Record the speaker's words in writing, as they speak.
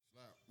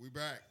We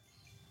back.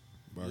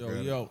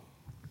 Yo.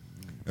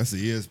 That's an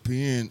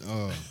ESPN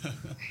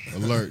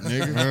alert,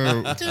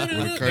 nigga.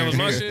 That was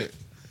my shit.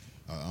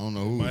 I don't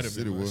know who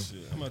city was.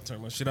 I'm gonna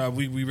turn my shit out.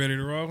 We ready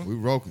to roll? We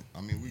rocking.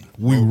 I mean,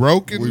 We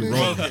rocking? We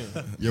rocking.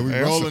 Yeah, we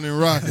rolling and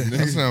rocking, nigga.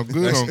 That sound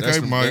good on That's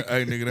K, Mike.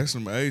 Hey, nigga, that's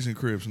some Asian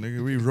Crips,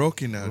 nigga. We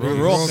rocking now. We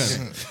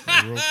rocking.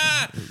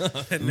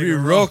 We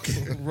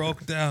rocking.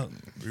 Rocked out.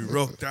 We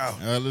rocked out.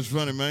 All right, let's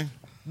run it, man.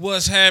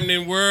 What's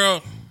happening,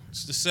 world?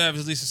 It's the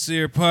Savagely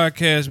Sincere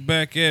podcast.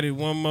 Back at it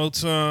one more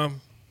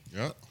time.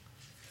 Yep.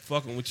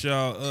 Fucking with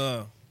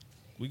y'all.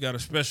 We got a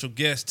special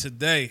guest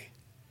today.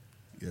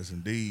 Yes,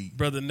 indeed.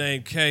 Brother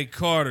named K.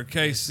 Carter,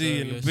 KC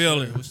in the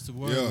building. Sir. What's the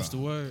word? Yeah. What's the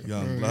word?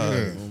 Young Yeah. blood.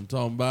 Yeah. I'm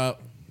talking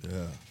about.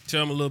 Yeah.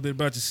 Tell me a little bit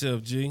about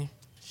yourself, G.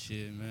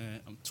 Shit,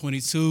 man. I'm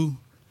 22.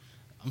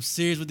 I'm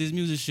serious with this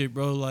music shit,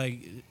 bro. Like,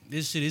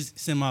 this shit is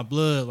it's in my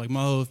blood. Like,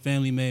 my whole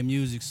family made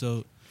music,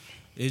 so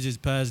it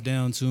just passed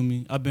down to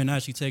me. I've been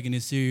actually taking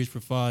it serious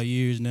for 5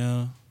 years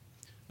now.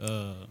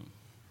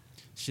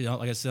 Shit,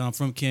 like I said, I'm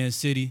from Kansas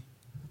City.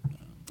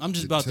 I'm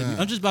just about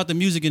the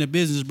music and the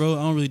business, bro.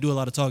 I don't really do a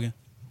lot of talking.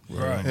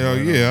 Right. Hell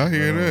yeah, I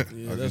hear that.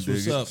 Yeah, I that's can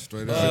what's dig it. up.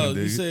 Straight up.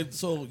 You said,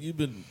 so you've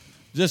been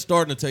just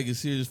starting to take it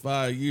serious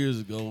 5 years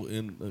ago,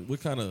 and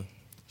what kind of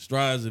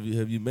strides have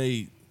you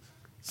made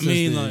since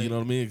then, like, you know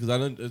what I mean? Because I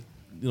didn't,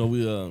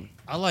 we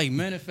I like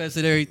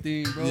manifested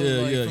everything, bro.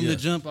 From the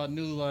jump, I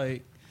knew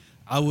like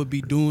I would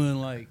be doing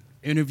like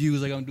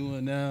interviews like I'm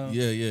doing now.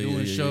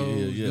 Doing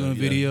shows, doing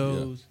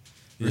videos,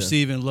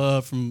 receiving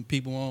love from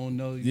people I don't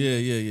know.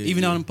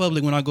 Even out in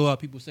public, when I go out,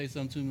 people say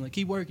something to me like,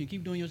 "Keep working,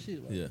 keep doing your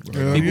shit." Like,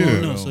 people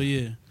don't know. So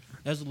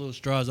that's the little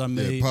strides I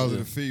made. Yeah,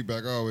 positive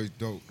feedback always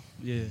dope.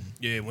 Yeah.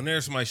 Yeah, whenever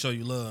somebody show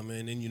you love,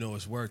 man, then you know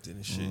it's worth it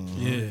and shit.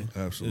 Yeah.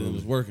 absolutely it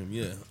was working.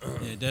 Yeah.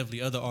 Yeah,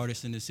 definitely other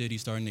artists in the city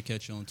starting to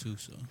catch on too.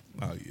 So.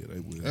 Oh yeah, they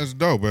will. That's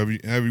dope. Have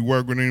you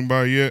worked with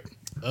anybody yet?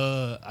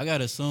 I got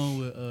a song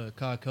with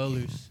Kai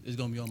Colors. It's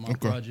gonna be on my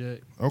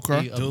project.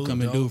 Okay. He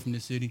upcoming dude from the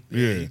city.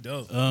 Yeah. He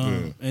dope.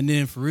 And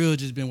then for real,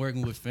 just been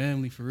working with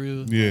family for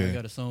real. Yeah. I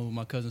got a song with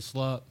my cousin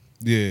Slop.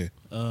 Yeah.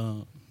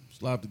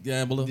 Slop the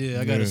Gambler. Yeah,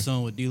 I got a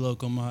song with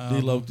D-Loc on my album.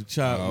 D-Loc the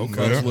Chop. Okay.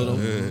 Fucks with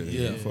him.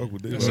 Yeah. Fuck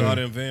with That's D-Loc. all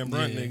them Van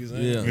Brunt niggas,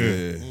 ain't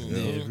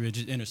Yeah. Yeah, real,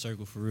 just inner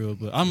circle for real.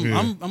 But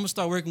I'm gonna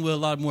start working with a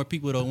lot more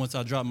people though once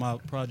I drop my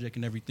project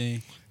and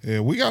everything.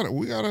 Yeah, we got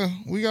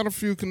a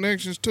few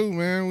connections too,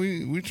 man.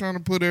 We trying to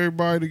put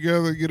everybody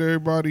together, get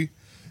everybody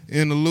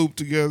in the loop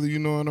together. You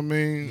know what I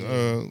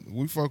mean?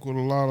 We fuck with a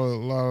lot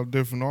of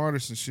different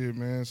artists and shit,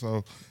 man.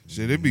 So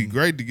shit, it'd be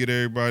great to get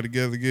everybody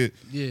together,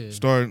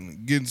 start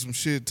getting some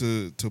shit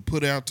to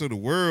put out to the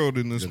world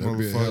in this That'd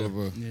be a hell of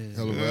motherfucker. a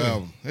hell of an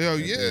album. Hell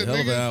yeah, Hell of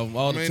nigga. an album.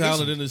 All the Man,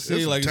 talent this- in the city,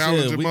 this like I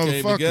talented said, we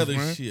came motherfuckers, together.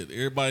 man. Shit,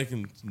 everybody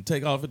can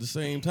take off at the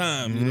same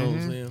time. You know what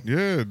I'm saying?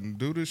 Yeah,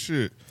 do this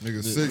shit.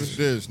 Nigga, 6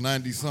 discs,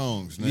 90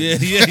 songs. Nigga.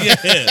 Yeah.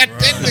 That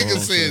nigga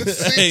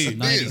said Hey,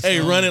 6 hey,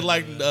 run it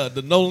like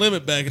the No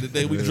Limit back in the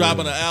day. We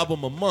dropping an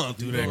album a month.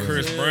 Do you that know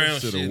Chris what I'm Brown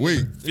Shit shit. a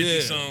week.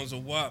 50 songs a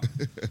wop.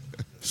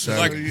 Shout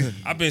Like out.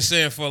 I've been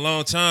saying for a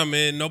long time,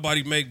 man,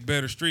 nobody make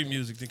better street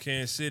music than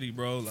Kansas City,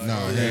 bro. Like, No,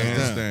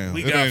 hands down.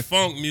 we It got ain't-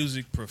 funk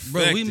music perfected.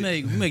 Bro, we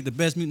make the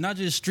best music, not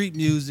just street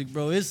music,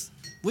 bro.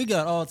 We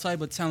got all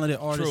type of talented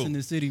artists True. in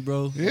the city,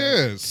 bro.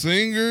 Yeah,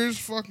 singers,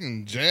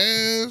 fucking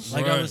jazz.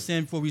 Like Right. I was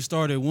saying before we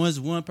started, once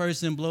one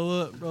person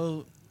blow up,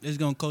 bro, it's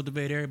gonna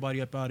cultivate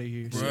everybody up out of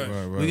here. So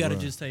Right. we gotta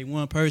just take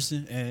one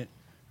person and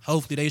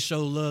hopefully they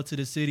show love to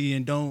the city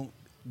and don't.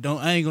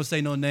 I ain't gonna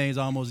say no names.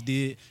 I almost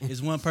did.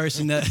 It's one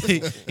person that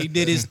he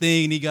did his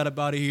thing and he got up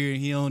out of here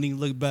and he don't even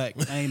look back.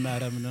 I ain't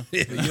mad at him though.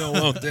 Yeah, you don't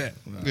want that.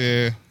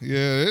 Yeah,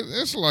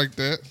 it's like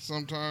that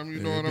sometimes.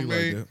 You know what I be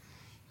mean? like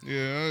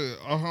Yeah,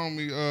 a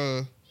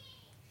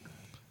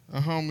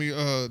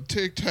homie,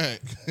 Tic Tac.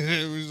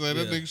 We say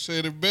that nigga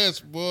said it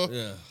best, boy.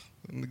 Yeah.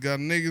 And got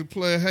niggas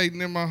playing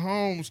hating in my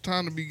home. It's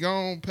time to be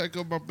gone. Pack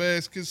up my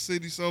bags. Kiss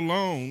City so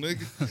long,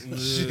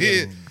 nigga.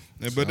 Shit.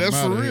 Yeah, but that's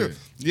I'm for outta real. here.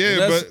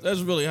 Yeah, but that's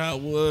really how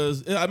it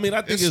was. I mean,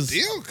 I think it's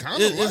it's still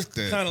kind of like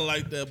that. kind of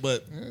like that,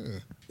 but Yeah.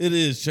 it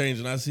is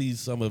changing. I see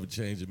some of it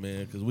changing,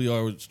 man, because we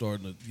are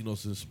starting to,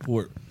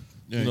 support.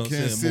 Yeah, You know in what I'm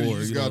Kansas saying, City, more, you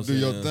just you know gotta what do I'm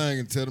your saying? thing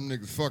and tell them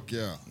niggas, fuck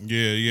y'all. Yeah,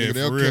 Nigga,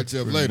 they'll for real. catch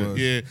up later.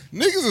 Yeah,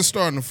 niggas are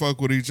starting to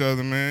fuck with each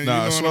other, man. Nah,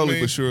 you know slowly what I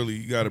mean? but surely,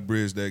 you got to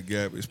bridge that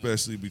gap,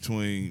 especially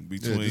between Yeah,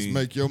 just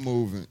make your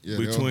move. And, yeah,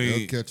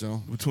 they'll catch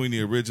on. between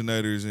the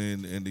originators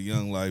and the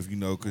young life,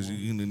 because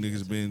you know,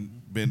 niggas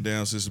been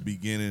down since the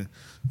beginning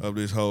of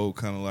this whole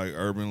kind of like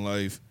urban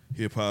life,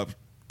 hip hop,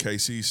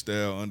 KC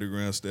style,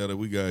 underground style that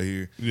we got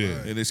here. Yeah.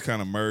 And it's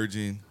kind of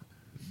merging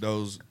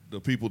the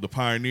people, the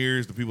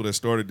pioneers, the people that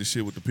started the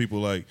shit with the people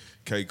like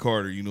K.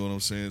 Carter. You know what I'm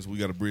saying? So we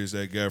got to bridge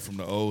that gap from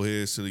the old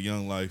heads to the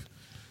young life.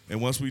 And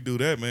once we do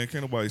that, man,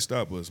 can't nobody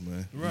stop us,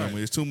 man. You know what I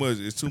mean? It's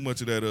too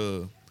much of that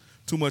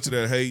too much of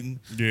that hating.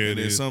 Yeah, and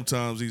then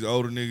sometimes these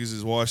older niggas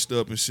is washed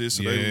up and shit,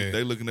 so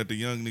they looking at the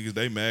young niggas,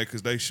 they mad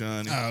because they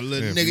shiny. Oh,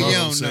 little nigga, you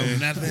don't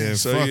know nothing. Yeah,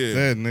 so fuck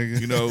that nigga.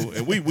 You know,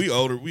 and we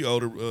older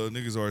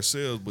niggas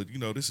ourselves, but you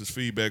know, this is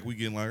feedback we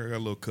getting. Like, I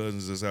got little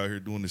cousins that's out here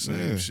doing the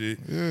same shit.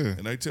 Yeah.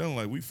 And they tell them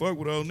like, we fuck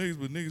with old niggas,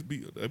 but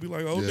niggas they be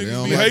like, old they niggas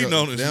don't be like hating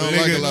on us. They don't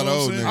man. like a lot of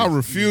old niggas. I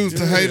refuse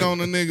to hate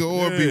on a nigga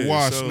or be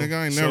washed, so- nigga.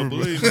 I ain't so never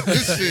believe me.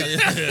 shit.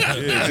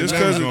 Just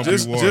never cause gonna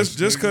be washed,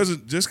 just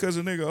cause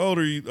a nigga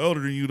older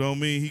than you don't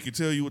mean he can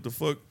tell you what the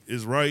fuck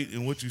is right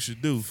and what you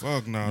should do.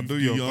 Fuck nah, You do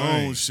your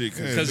thing. own shit.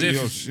 Because do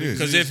your shit.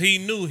 if he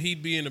knew,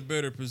 he'd be in a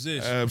better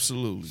position.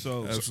 Absolutely.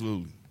 So-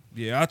 Absolutely.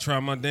 Yeah, I try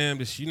my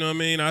damnedest. You know what I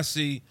mean? I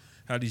see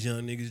how these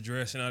young niggas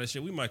dress and all that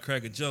shit. We might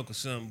crack a joke or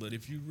something, but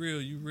if you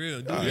real, you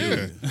real. Do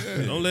you.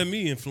 Don't let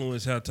me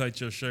influence how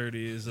tight your shirt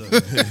is.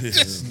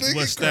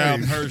 What style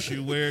purse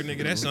you wear,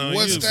 nigga. That's on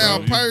What you. style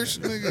bro. purse,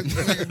 nigga?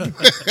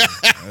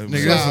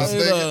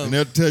 Nigga, and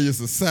they'll tell you it's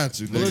a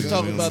satchel. Well, let's nigga.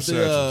 talk Yeah, about some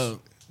the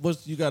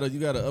what's you got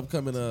an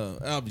upcoming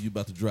album you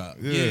about to drop.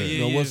 Yeah. You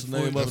know what's the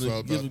name That's of what I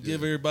it? thought,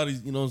 Give everybody,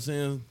 you know what I'm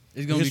saying?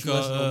 It's gonna be History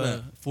lesson on called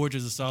that.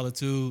 Fortress of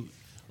Solitude.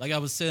 Like I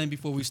was saying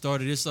before we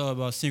started, it's all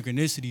about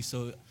synchronicity.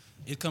 So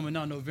it's coming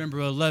out November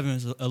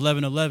 11th,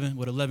 11/11,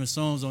 with 11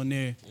 songs on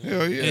there.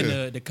 Hell yeah.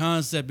 And the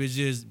concept is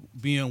just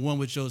being one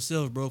with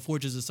yourself, bro.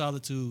 Fortress of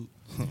Solitude.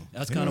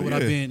 That's kind Hell of what yeah.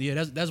 I've been.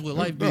 Yeah, that's what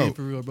life dope. been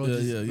for real, bro. Yeah,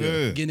 Just yeah.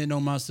 Yeah. getting to know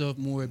myself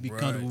more and be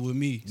comfortable with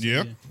me. So,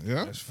 Yep.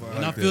 Yeah.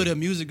 And I feel the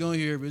music on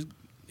here,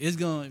 it's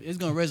gonna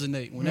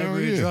resonate. Whenever Hell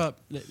it yeah. drop,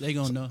 they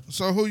gonna know.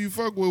 So who you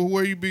fuck with?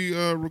 Where you be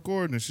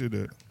recording this shit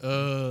at?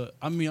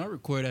 I mean, I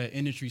record at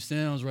Industry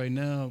Sounds right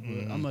now,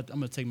 but I'm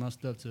gonna take my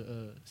stuff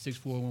to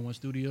 6411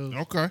 Studios.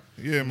 Okay.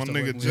 Yeah, my Stuff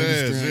nigga like that. Jazz.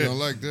 Industry ain't Yeah, gonna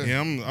like that.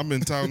 yeah I've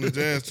been talking to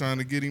Jazz trying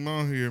to get him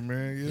on here,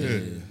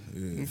 man. Yeah.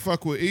 You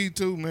fuck with E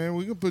too, man.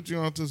 We can put you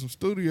onto some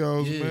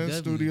studios, Yeah, man.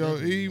 definitely, Studio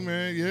definitely. E,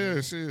 man.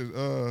 Yeah,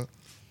 shit.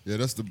 Yeah,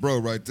 that's the bro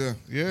right there.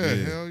 Yeah,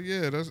 hell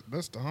yeah.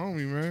 That's the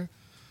homie, man.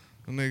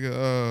 A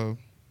nigga,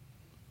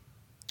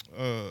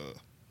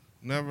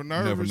 Never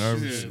Nervous.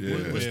 Nervous, shit.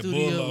 yeah.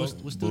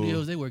 What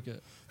studios they work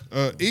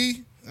at?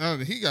 E,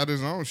 he got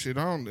his own shit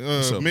on.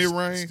 up? Mid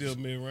range. Still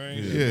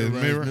mid-range. Yeah,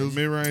 Mid-range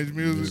mid range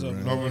music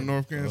Mid-range. over in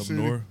North Kansas City.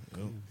 North.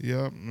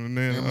 Yep, and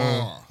then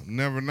MR.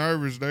 Never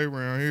Nervous. They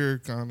around here,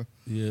 kind of.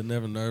 Yeah,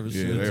 never nervous.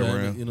 Yeah, shit, they Jamie,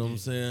 around. You know what I'm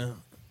saying?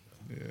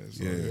 Yeah,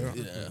 so, Yeah.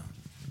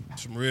 Yeah.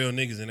 Some real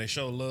niggas and they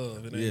show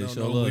love. It ain't Yeah, no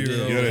show love.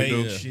 weirdo Yeah, they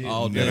do. hate shit.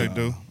 All Yeah, day. they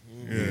do.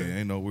 Yeah,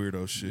 ain't no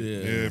weirdo shit. Yeah.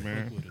 Yeah,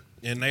 man.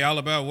 And they all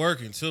about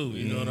working too.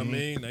 You know what I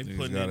mean? They Niggas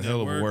putting got in a that hell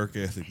of a work. work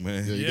ethic,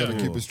 man. Yeah, you Yeah. gotta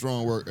keep a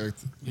strong work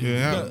ethic.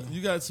 Yeah,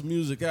 You got some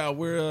music out.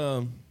 Where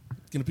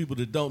can the people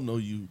that don't know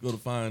you go to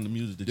find the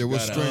music that Yeah, you what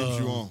got out? streams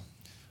you on?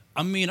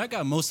 I mean, I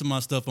got most of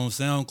my stuff on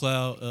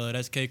SoundCloud.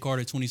 That's K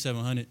Carter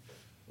 2700.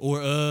 Or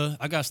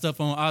I got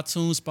stuff on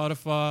iTunes,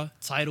 Spotify,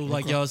 Tidal,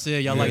 like y'all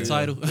said. Y'all like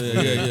Tidal?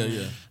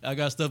 Yeah. I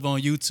got stuff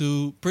on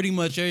YouTube, pretty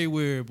much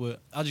everywhere. But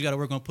I just got to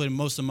work on putting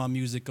most of my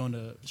music on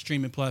the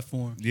streaming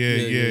platform. yeah.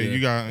 You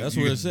got. That's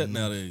you where got- it's at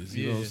nowadays.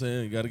 You know what I'm Yeah.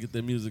 saying? You got to get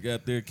that music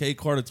out there. K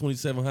Carter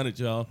 2700,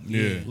 y'all.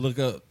 Yeah. Look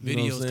up. You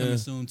know Videos what I'm coming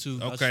saying? soon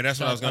too. Okay, that's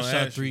what I was gonna shot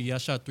ask you. three. I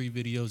shot 3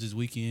 videos this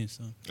weekend.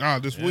 So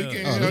This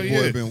weekend. Oh, hell this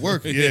boy yeah. been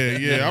working.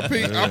 Yeah.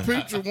 I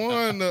peeped your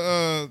one.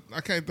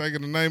 I can't think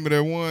of the name of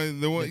that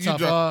one. The one The top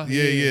dropped. five?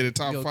 Yeah, Yeah. the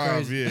top Go 5.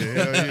 crazy. Yeah,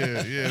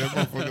 hell yeah.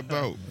 That motherfucker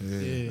dope.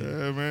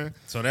 Yeah, man.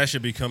 So that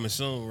should be coming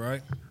soon,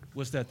 right?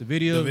 what's that? The The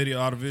video? video,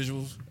 all the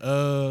visuals.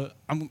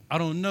 I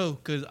don't know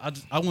because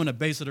I want to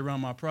base it around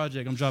my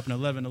project. I'm dropping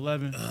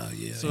 11/11.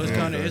 Yeah. So it's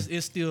kind of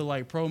it's still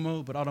like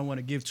promo, but I don't want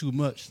to give too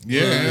much.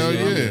 Yeah, hell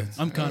yeah.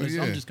 I'm kind of Hell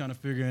yeah. I'm just kind of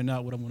figuring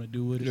out what I want to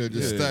do with it. Yeah,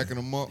 just stacking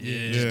them up. Just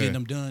Yeah. getting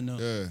them done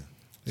though.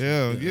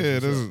 Yeah. Yeah,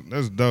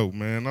 that's dope,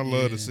 man. I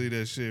love to see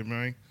that shit,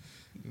 man.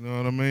 You know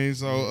what I mean?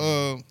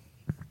 So,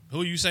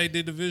 Who you say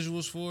did the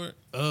visuals for it?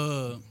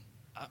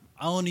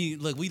 I don't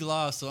even look. We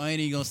lost, so I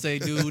ain't even gonna say,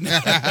 dude.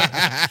 Just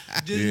Yeah,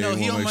 he you on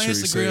wanna my make sure you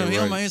say Instagram. it He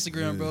on right. my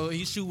Instagram, bro.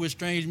 He shoot with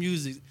strange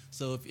music.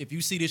 So if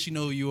you see this, you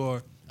know who you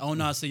are. I don't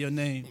know how to say your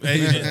name.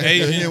 Asian, He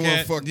Asian didn't want to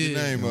cat. fuck your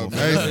Yeah. name up. Yeah,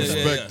 Hey, yeah,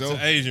 respect yeah. though.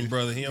 It's an Asian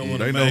brother. He don't want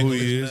to. They know who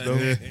he is, though.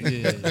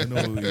 Yeah. They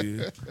know who he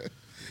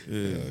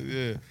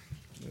is.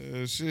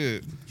 yeah,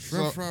 shit.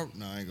 Shrimp.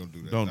 Nah, I ain't gonna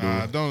do that. Don't do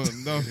Nah, it.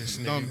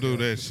 don't do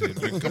that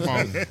shit, man. Come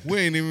on, we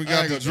ain't even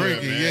got to ain't gonna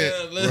drink do it it,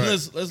 yet.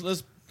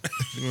 Let's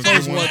You gonna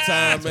toast get one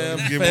time, man.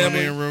 Get one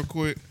Family. in real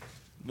quick.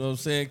 You know what I'm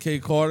saying? K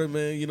Carter,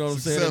 man. You know what I'm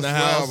saying? In the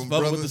Successful house, album, fucking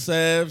brother. with the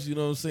Savs. You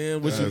know what I'm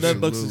saying? Wishing nothing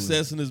but Absolutely.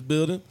 success in this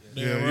building.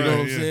 Yeah, You know right, what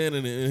I'm yeah. saying?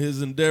 And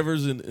his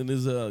endeavors and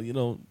his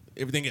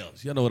everything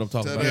else. Y'all know what I'm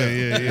talking about.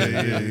 Yeah.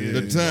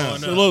 The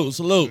time.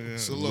 Salute. Yeah.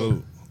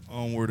 Salute.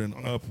 Onward and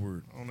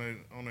upward. On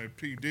that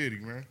P Diddy,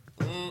 man.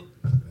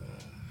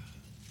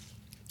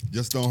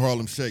 Just don't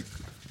Harlem Shake.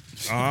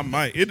 I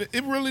might.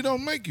 It really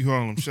don't make you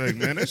Harlem Shake,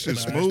 man. That shit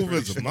smooth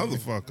as a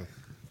motherfucker.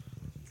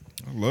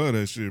 I love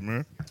that shit,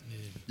 man.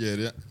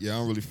 Yeah, I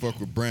don't really fuck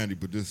with Brandy,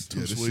 but this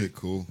sweet. shit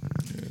cool.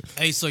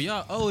 Hey, so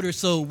y'all older.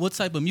 So what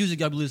type of music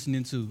y'all be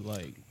listening to?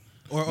 Like,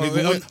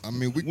 Nigga, I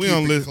mean, we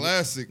don't keep it listen.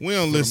 classic. We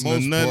don't for the listen to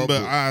most nothing part,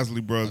 but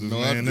Isley Brothers, I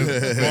know I man. do.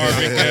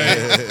 Marvin Gaye,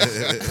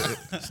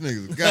 This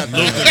nigga's got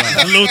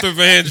Luther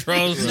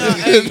Vandross. No,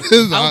 hey, I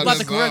was about to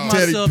That's correct all.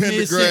 Teddy myself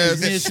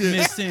Pendergrass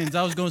mid-sentence.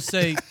 I was gonna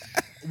say,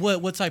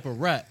 what type of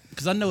rap?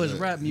 Because I know it's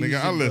rap music.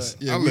 Nigga, I listen.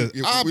 Yeah,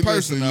 I we personally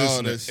listen to all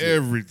listen that to shit.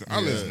 everything. I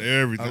Yeah. listen to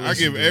everything. I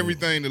give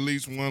everything at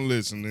least one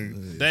listen,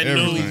 nigga.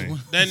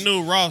 That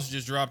new Ross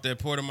just dropped that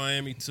Port of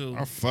Miami too.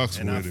 I fucks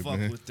and I with it, fuck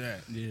man. with that.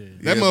 Yeah.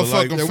 That Yeah, but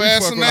like- motherfucker Yeah, we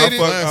fascinated.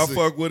 fuck I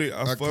fuck with it. I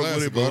Our fuck with it,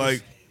 classic but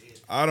artists. like,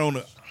 I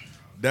don't.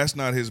 That's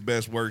not his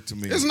best work to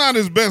me. It's not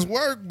his best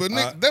work, but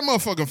that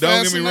motherfucker Don't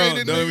get me wrong.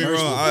 fascinated. Don't get me nigga.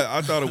 wrong.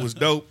 I thought it was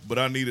dope, but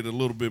I needed a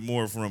little bit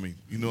more from him.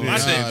 You know what I I'm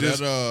said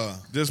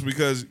saying? Just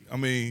because. I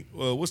mean,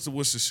 what's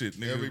the shit,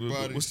 nigga?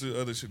 Everybody. What's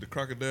the other shit? The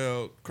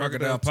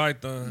crocodile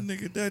Python.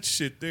 Nigga, that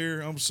shit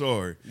there. I'm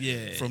sorry.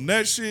 Yeah. From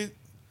that shit.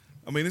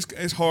 I mean,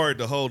 it's hard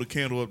to hold a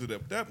candle up to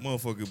that. That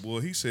motherfucker,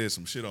 boy, he said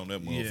some shit on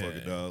that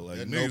motherfucker, dog. Like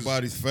That niggas,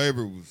 nobody's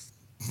favorite was.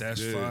 That's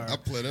Yeah. fire. I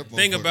play that.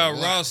 Thing motherfucker about a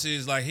lot. Ross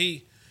is like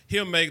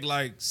he'll make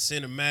like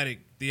cinematic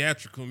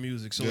theatrical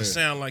music, so Yeah. it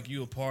sound like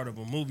you a part of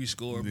a movie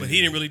score. But he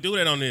didn't really do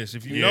that on this.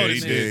 If you Yeah,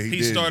 notice, he did. He he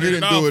did. started He it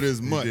didn't off. do it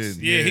as much.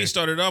 didn't. Yeah, Yeah. he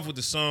started off with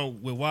the song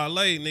with Wale,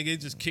 nigga. It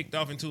just kicked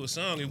off into a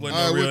song. It wasn't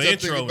All no right, real what y'all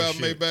intro. think about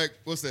and shit. Maybach?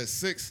 What's that,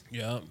 6?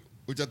 Yeah,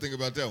 What y'all think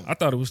about that one? I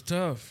thought it was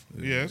tough.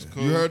 Yeah, it's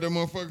cool. You heard that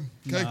motherfucker?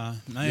 Okay. Nah,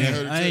 I You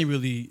heard it ain't too?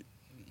 really.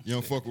 You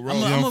don't fuck with I'm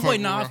Ross? gonna fuck wait.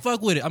 with Nah, I Ross.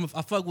 fuck with it.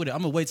 I fuck with it. I'm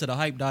gonna wait till the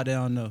hype die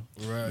down though.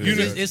 Right. You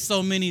It's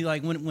so many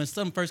like when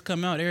something first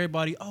come out,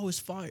 everybody, oh, it's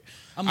fire.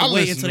 I'm I gonna wait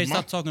listen until they to my-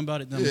 stop talking about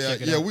it. Then I'm Yeah, gonna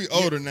check it yeah, out. we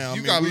older now. you I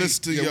mean, gotta we,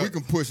 listen to yeah, your- we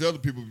can push other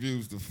people's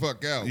views the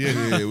fuck out. Yeah.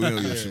 yeah, we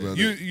don't give a shit about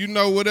that. You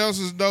know what else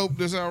is dope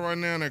that's out right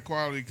now? That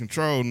Quality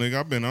Control, nigga.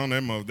 I've been on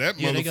that motherfucker. That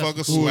Yeah, they got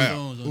motherfucker some cool slap.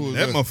 songs on Who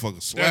there. is That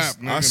motherfucker slap.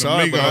 nigga. I The saw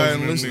it, but Migos I and ain't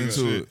them listening niggas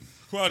to shit. it.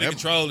 Quality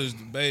Control is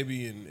the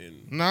Baby and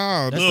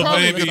Nah, That's Lil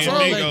Quality Baby and Control.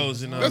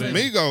 Migos and all That's that.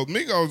 Migos.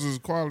 Migos is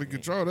Quality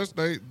Control. That's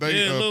they Yeah,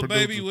 Lil producer.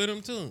 Baby with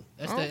him too.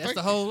 That's I don't the think-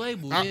 whole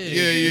label. Yeah,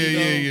 Yeah,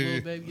 yeah.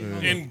 Baby,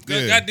 And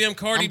Yeah. goddamn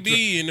Cardi I'm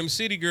B and them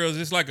City Girls,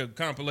 it's like a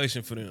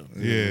compilation for them.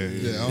 Yeah.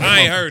 Yeah, I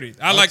ain't heard it.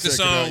 I I'll like the check it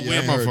song out. Yeah, I with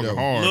ain't heard Motherfucker that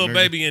one. hard. Lil nigga.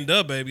 Baby and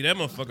Da Baby. That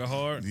motherfucker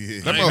hard. Yeah.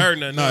 I That ain't heard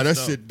nothing Nah, else, that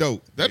though. shit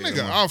dope. That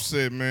nigga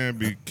Offset, man,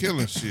 be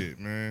killing shit,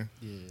 man.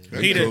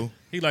 That He, cool.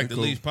 he like the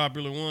cool. least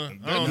popular one.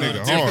 I That don't know nigga the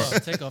difference.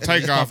 hard. Take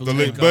Take off the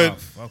list, but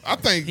I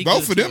think He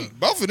both good of them, too.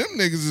 both of them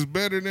niggas is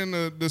better than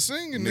the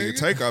singing Nigga nigga.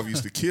 Takeoff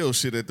used to kill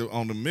shit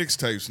on the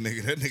mixtapes,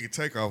 nigga. That nigga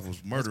Takeoff was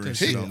murdering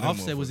shit on that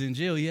Offset was motherfucker. in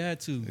jail. He had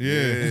to.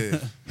 Yeah,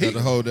 Had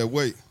to hold that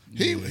weight.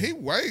 he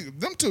way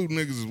them two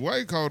niggas is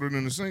way colder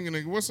than the singing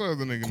nigga. What's the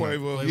other nigga?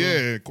 Quavo. name?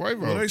 Yeah, Quavo.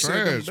 Well, they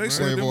said them, trash, they man.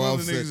 said them Quavo,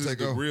 other Offset, niggas is the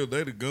Takeoff. real.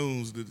 They the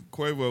goons. The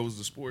Quavo was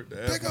the sport,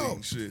 the athlete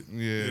and shit.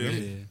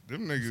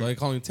 Them niggas. So they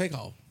call him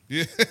Takeoff.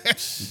 yeah,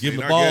 Give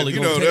him the And I ball, guess- he you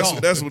gonna know, take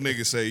off. that's what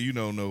niggas say. You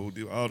don't know.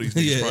 All these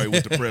niggas Yeah. probably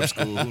went to prep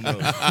school. Who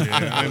knows?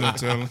 yeah, ain't no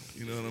telling.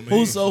 You know what I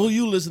mean? Who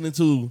you listening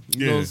to? You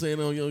know Yeah. what I'm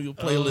saying on your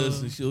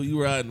playlist and shit. Who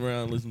you riding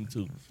around listening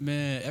to?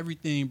 Man,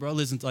 everything, bro. I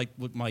listen to like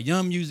with my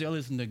young music. I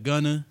listen to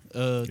Gunna,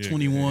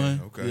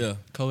 21, Okay. Yeah.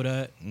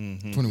 Kodak,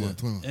 21.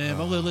 and if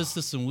I would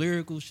listen to some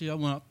lyrical shit, I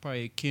want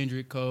probably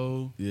Kendrick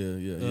Cole,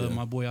 Yeah.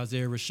 my boy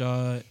Isaiah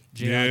Rashad,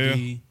 Yeah,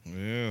 JID.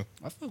 yeah,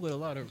 I fuck with a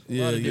lot of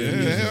Yeah, different yeah,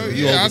 music. hell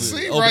You yeah. I open see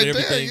it- open right there.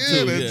 everything Yeah,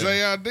 too, that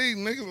yeah. JID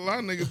niggas. A lot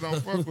of niggas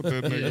don't fuck with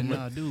that Yeah, nigga, nah,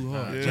 man. dude,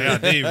 hard. Yeah.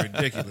 JID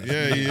ridiculous.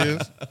 Yeah, he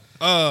is.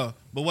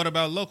 But what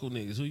about local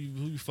niggas? Who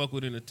you fuck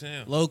with in the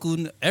town? Local,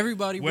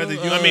 everybody. Whether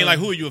bro, you, I mean, like,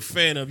 who are you a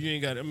fan of? You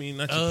ain't got. I mean,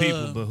 not your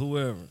people, but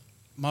whoever.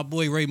 my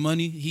boy Ray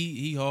Money, he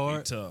He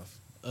hard. tough.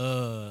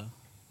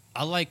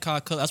 I like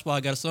Cod Colors. That's why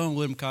I got a song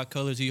with him. Cod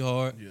Colors, he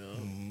hard. Yeah.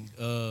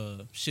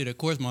 Shit, of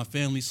course, my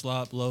family,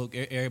 Slop, Loke,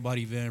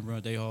 everybody, Van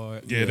Brunt, they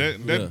hard. Yeah, that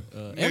nigga,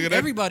 that-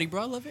 Everybody,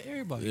 bro, I love it.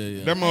 Everybody.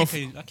 Yeah.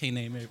 that I can't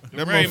name everybody.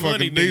 That Ray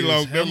Money motherfucking nigga is D-Lo,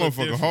 that hella motherfucker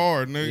different.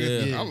 hard,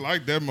 nigga. Yeah. I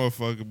like that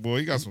motherfucker, boy.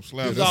 He got some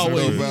slaps. He's That's a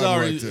always, dope he's, album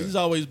already, right there. he's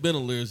always been a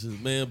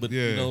lyricist, man. But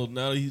Yeah. you know,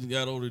 now that he's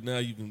got older, now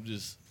you can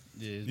just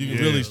Yeah, you can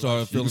Yeah. really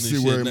start feeling can this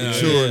see where shit it now.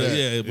 matured yeah, at.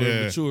 yeah, where it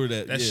Yeah. matured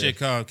at. That yeah. shit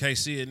called Can't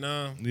See It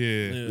Now.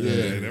 Yeah,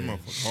 that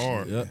motherfucker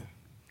hard. Yeah.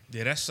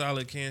 Yeah, that's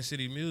solid Kansas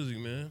City music,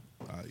 man.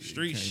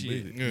 Street shit.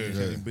 You Yeah.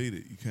 can't beat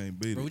it. You can't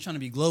beat Bro, we it. trying to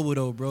be global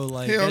though, bro.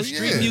 Like Hell that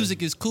street yeah.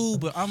 music is cool,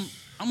 but I'm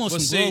on some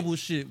see, global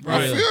shit, bro.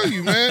 I feel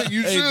you, man.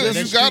 You Hey, should.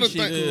 that You gotta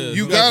street shit think. cool. You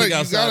You gotta gotta. think You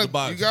outside gotta. the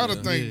box, You gotta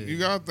man. think. You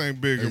gotta think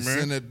bigger, Hey, send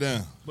man. that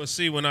down. But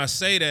see, when I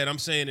say that, I'm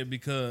saying it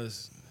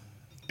because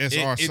It's it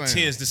our sound.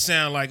 tends to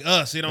sound like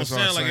us. It don't That's our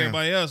sound like sound.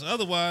 everybody else.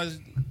 Otherwise,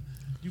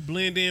 you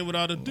blend in with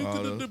all the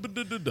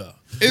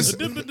It's-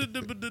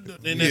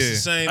 and that's Yeah. the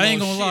same. I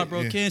ain't old gonna lie, shit.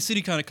 bro. Yeah. Kansas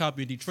City kind of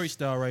copying Detroit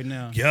style right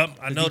now. Yep,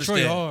 I The noticed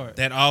Detroit that. hard.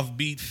 That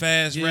offbeat,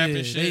 fast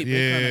rapping shit. They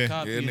Yeah. kind of Yeah,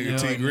 copying nigga that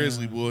T right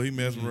Grizzly, now. boy, he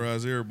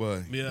mesmerized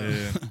everybody.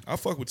 Yeah. I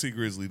fuck with T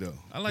Grizzly though.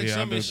 I like Yeah, I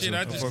some of do his shit. too.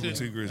 I I just fuck with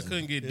couldn't, T Grizzly. I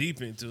couldn't get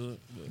deep into it.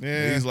 But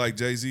Yeah. He's like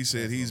Jay-Z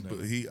said.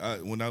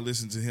 When I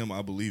listen to him,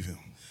 I believe him.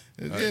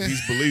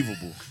 He's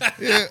believable.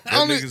 Yeah,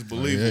 That nigga's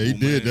believable. Yeah, he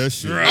did man. that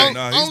shit. Right.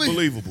 Nah, he's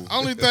believable.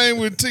 Only thing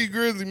with T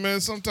Grizzly, man,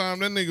 sometimes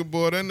that nigga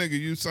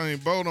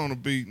Usain Bolt on the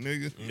beat,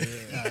 nigga.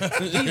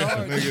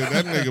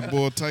 That nigga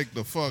boy take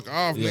the fuck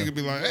off. Yeah. Nigga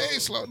be like, hey,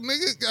 slow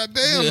nigga,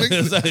 goddamn,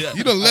 nigga,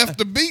 you done left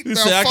the beat You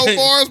now say, 4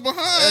 bars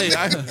behind.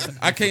 Hey,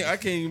 I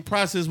can't even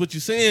process what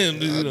you're saying,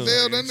 dude. Damn,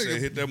 that He said, nigga,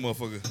 hit that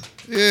motherfucker.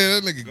 yeah,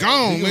 that nigga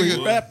gone, You can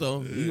nigga. rap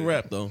though. You can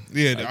rap though.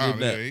 Yeah, I get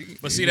that.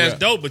 But see, that's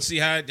dope. But see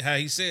how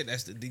he said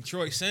that's the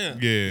Detroit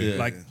sound. Yeah.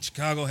 Like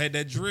Chicago had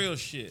that drill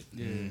shit.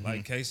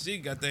 Like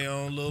KC got their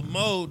own little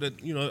mode that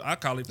I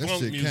call it That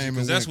funk shit music came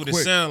because and that's went what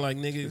quick. it sound like,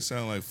 It niggas.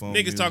 sound like funk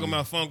Niggas music. talking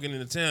about funking in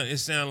the town. It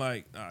sound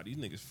like these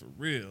niggas for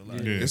real. Like,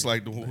 Yeah. It's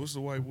like what's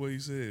the white boy he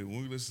said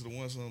when we listen to the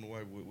one song the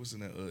white boy. What's in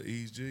that?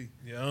 Ease G.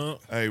 yeah.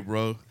 Hey,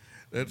 bro,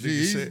 that nigga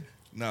G? said.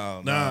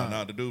 Nah,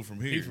 the dude from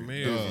here. He from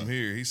here. Dude from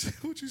here. He said,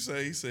 "What you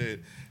say?"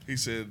 He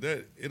said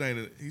that it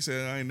ain't. He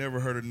said, "I ain't never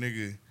heard a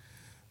nigga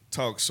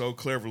talk so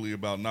cleverly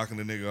about knocking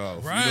the nigga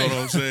off." Right. You know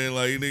what I'm saying?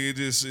 Like nigga, it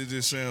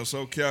just sounds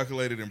so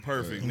calculated and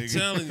perfect, nigga.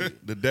 telling you.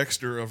 The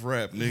Dexter of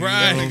rap, nigga.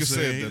 Right. You know what I'm Nigga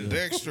said saying? the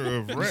Dexter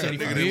of rap. That nigga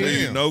Damn. didn't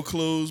leave no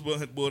clues,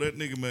 but boy, that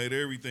nigga made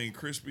everything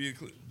crispy and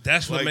clear.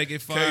 That's what make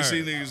it fire.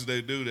 KC niggas,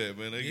 they do that,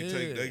 man. They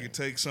Yeah. can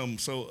take something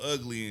so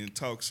ugly and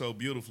talk so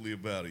beautifully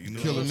about it. You know,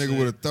 Kill a what I'm nigga saying?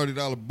 with a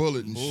 $30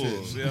 bullet and Bull,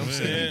 shit. see what I'm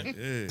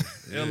saying?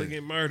 Yeah.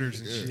 Elegant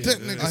murders and shit. That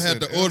nigga I had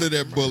said to order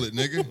that bullet,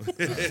 nigga.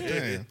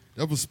 Damn,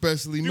 that was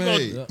specially You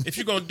made. if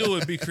you're gonna do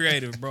it, be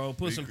creative, bro.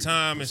 Put some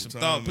time and some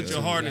thought. Put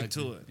your heart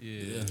into it.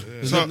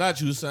 Because if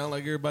not, you sound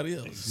like everybody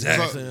else.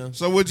 Exactly.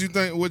 So what you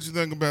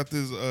think about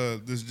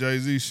this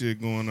Jay-Z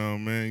shit going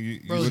on, man?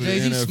 You Bro, with the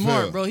Jay-Z NFL.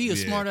 smart, bro. He a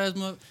Yeah. smart ass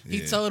mother. He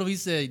Yeah. told him, he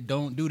said,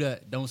 don't do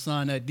that. Don't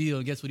sign that deal.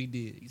 And guess what he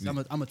did? He said,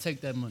 I'm gonna take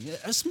that money. Yeah,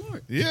 that's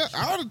smart. yeah,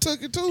 I would have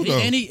took it too, He, though.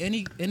 and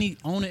he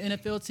own an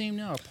NFL team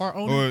now, or part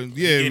owner. Or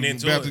Getting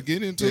into about it. to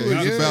get into Yeah, it.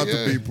 he's Yeah, about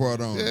yeah. to be part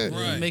on. Yeah.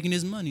 Right. He's making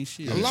his money.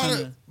 Shit. A lot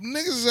of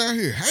niggas is out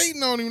here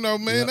hating on him, though,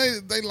 man.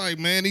 They like,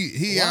 man,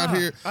 he Why? out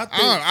here. I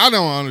think- I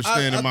don't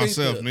understand it I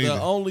myself, think neither.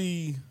 the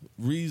only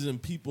reason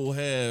people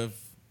have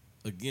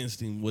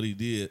against him what he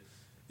did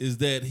is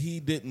that he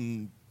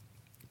didn't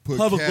Put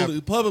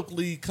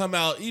publicly come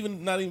out,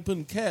 even not even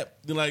putting Cap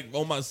like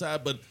on my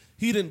side, but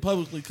he didn't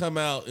publicly come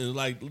out and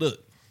like,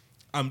 look,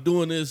 I'm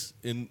doing this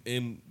and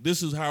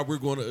this is how we're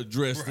going to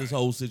address this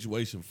whole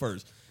situation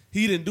first.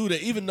 He didn't do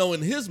that, even though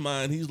in his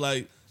mind he's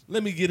like,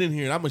 let me get in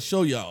here and I'm gonna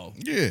show y'all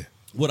Yeah.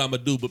 what I'm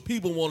gonna do. But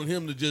people wanted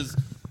him to just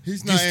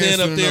He's not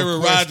stand up answering there enough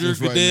with Roger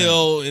questions right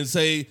Goodell and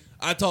say,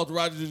 I talked to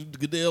Roger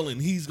Goodell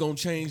and he's gonna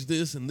change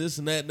this and this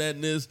and that and that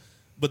and this.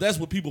 But that's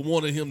what people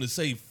wanted him to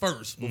say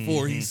first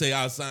before he say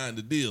I signed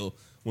the deal.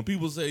 When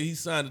people say he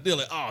signed the deal,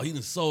 like, oh, he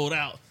done sold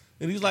out.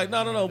 And he's like,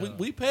 no,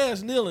 we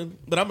passed kneeling,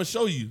 but I'm gonna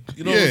show you.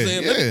 You know what I'm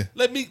saying? Yeah.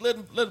 Let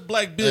a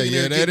black Hey,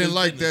 billionaire. yeah, get they in didn't this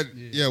like business.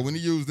 that. Yeah, when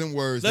he used them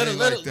words, they didn't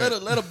like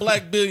that. Let a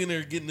black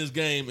billionaire get in this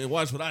game and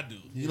watch what I do.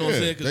 You know what I'm Yeah,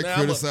 saying? Because they now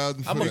criticized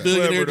him I'm for a that.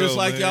 billionaire Clever just though,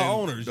 like man.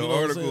 y'all owners. The you know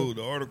what I'm saying?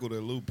 the article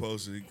that Lou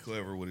posted, he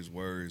clever with his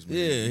words, man.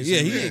 Yeah, You yeah,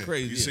 see he it? ain't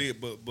crazy. You yeah. see it,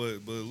 but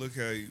look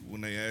how when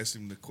they asked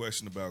him the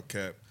question about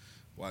Cap,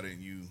 why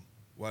didn't you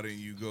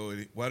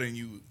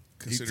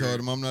He consider? told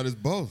him I'm not his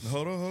boss.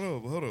 Hold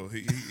on.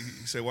 He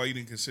said, why you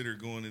didn't consider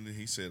going in? And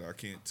he said, I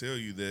can't tell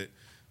you that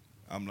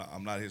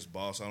I'm not his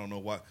boss. I don't know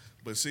why.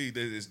 But see,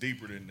 that it's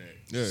deeper than that.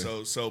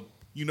 Yeah. So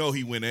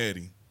he went at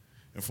him,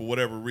 and for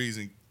whatever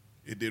reason,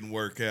 it didn't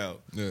work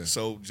out. Yeah.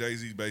 So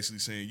Jay-Z basically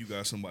saying you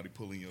got somebody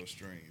pulling your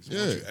strings. Why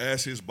Yeah. don't you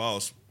ask his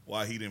boss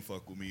why he didn't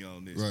fuck with me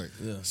on this. Right.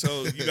 Yeah.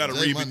 So you got to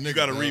That's read. my You nigga,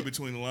 got to dog. read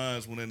between the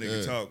lines when that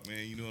nigga Yeah. talk,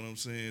 man. You know what I'm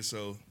saying?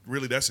 So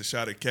really, that's a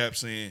shot at Cap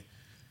saying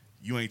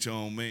you ain't your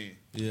own man.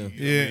 Yeah. You know what I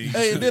Yeah. mean?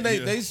 Hey, and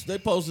then Yeah. they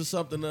posted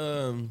something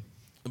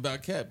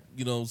about Cap,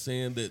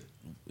 saying that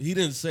he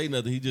didn't say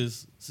nothing. He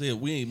just said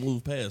we ain't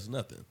moved past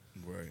nothing.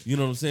 Right. You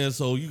know what I'm saying?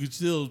 So you could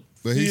still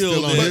But he's feel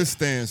still on that- his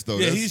stance, though.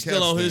 Yeah, That's he's still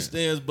Cap's on his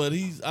stance. stance, but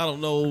I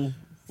don't know.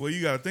 Well,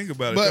 you got to think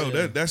about it, But-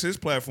 though. That's his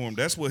platform.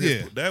 That's what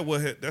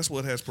that's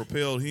what has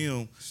propelled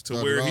him to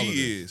Started where all of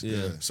he this. is.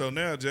 Yeah. So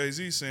now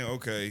Jay-Z saying,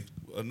 okay,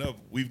 enough.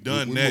 We've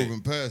done We're that.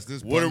 moving past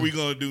this. What are point. we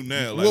gonna do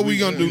now? What we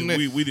gonna do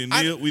next? We didn't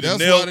I- kneel. We That's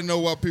didn't why I kneel. didn't know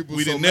why people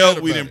We so didn't mad kneel.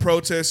 about We didn't it.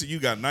 protest it. You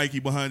got Nike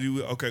behind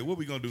you. Okay, what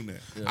we gonna do now?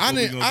 I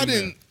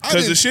didn't.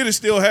 Because the shit is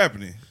still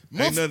happening.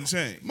 Ain't nothing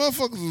changed.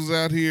 Motherfuckers was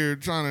out here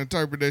trying to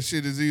interpret that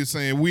shit as he was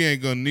saying we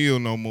ain't gonna kneel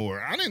no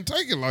more. I didn't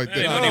take it like that.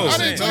 That ain't what I he was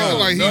didn't saying. take it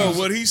like he no. was.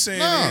 What he's saying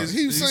Nah, is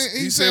he's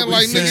he saying what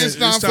like, he's nigga, saying it's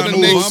time is for the to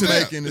next move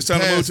step. to It's time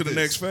to move past to the this.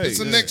 next phase. It's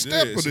the next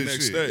step it's of the this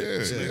next shit. step. Yeah,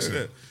 It's the next yeah.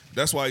 step.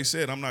 That's why he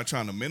said I'm not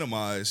trying to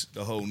minimize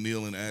the whole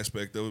kneeling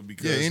aspect of it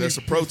because any that's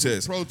a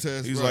protest.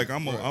 protest, He's right, like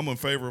I'm in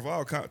favor of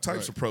all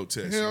types of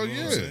protests. Hell you know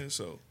yeah. what I'm saying?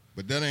 So.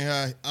 But that ain't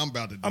how I'm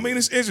about to do I mean, it.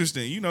 it's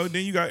interesting.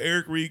 Then you got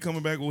Eric Reed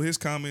coming back with his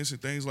comments and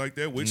things like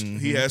that, which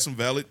he has some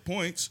valid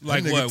points.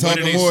 Like That nigga what? What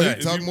talking did he more, say?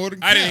 he talk more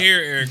than I didn't Cap. hear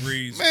Eric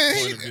Reed's Man,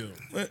 point of view.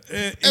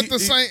 At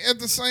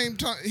the same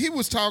time, he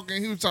was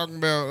talking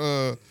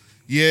about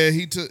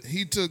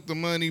he took the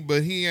money,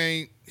 but he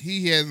ain't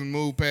he hasn't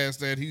moved past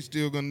that. He's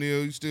still gonna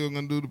kneel. He's still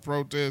gonna do the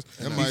protest.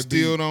 He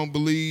still don't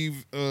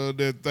believe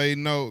that they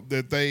know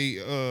that they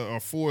are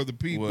for the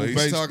people. Well,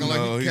 he's talking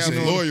like he's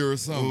a lawyer or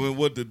something. Well,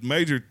 what the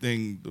major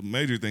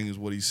thing is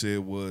what he said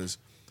was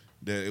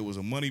that it was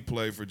a money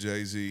play for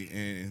Jay-Z,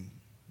 and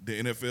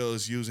the NFL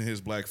is using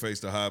his blackface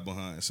to hide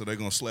behind. So they're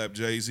gonna slap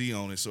Jay-Z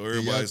on it. So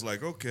everybody's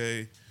like,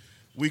 okay.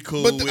 We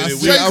cool with it.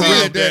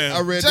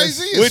 I read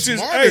Jay-Z that. is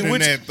smarter than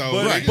that,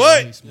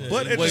 though.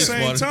 But at the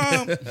same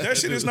time, that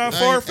shit is not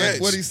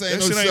far-fetched. What he saying?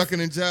 No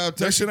shucking and jive.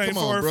 That shit ain't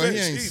far-fetched. Bro. He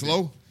ain't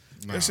slow.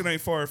 Nah. That shit ain't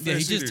far-fetched. Yeah, he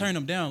just either. turned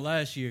him down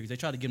last year because they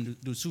tried to get him to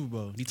do the Super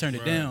Bowl. He turned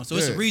it down, so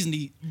it's a reason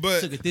he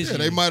took it this year.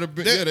 They might have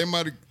been. They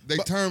might have. Their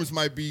terms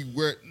might be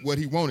what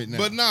he wanted now.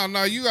 But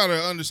no, you got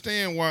to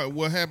understand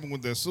what happened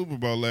with that Super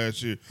Bowl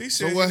last year. He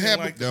said so what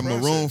happened? Like the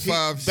Maroon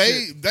 5.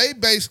 They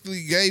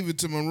basically gave it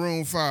to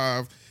Maroon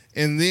 5,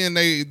 and then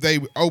they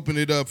opened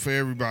it up for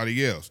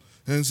everybody else.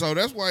 And so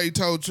that's why he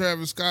told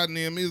Travis Scott and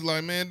them, he's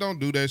like, man, don't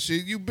do that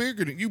shit. You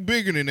bigger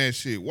than that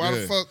shit. Why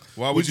the fuck?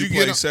 Why would you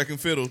play second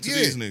fiddle to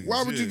these niggas?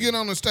 Why would you get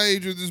on the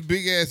stage with this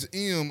big ass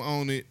M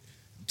on it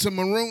to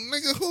Maroon?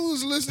 Nigga,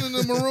 who's listening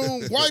to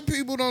Maroon? White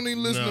people don't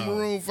even listen to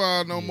Maroon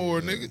 5 no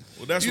more, nigga.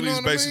 Well, that's what he's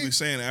basically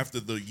saying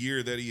after the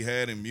year that he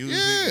had in music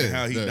and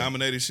how he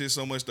dominated shit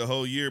so much the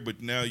whole year,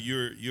 but now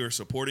you're a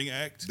supporting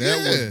act. That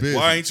was big.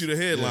 Why ain't you the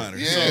headliner?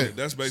 Yeah. So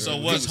that's basically.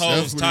 So what's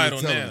Hov's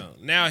title now?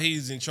 Now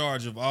he's in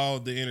charge of all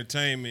the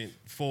entertainment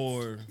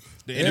for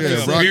the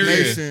NFL. Rock Period.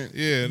 Nation.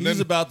 Yeah, He's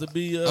about to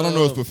be. I don't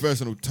know his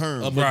professional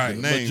term. Right.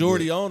 The name,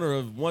 majority owner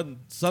of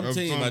some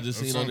team. I just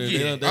seen on there.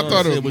 Yeah. They I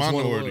thought it was which one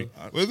minority.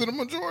 Was it a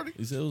majority?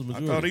 He said it was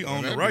majority. I thought he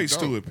owned the rights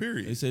to it. He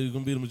Period. said he was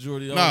gonna be the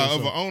majority owner. Nah,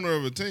 of an owner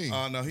of a team.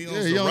 No, he owns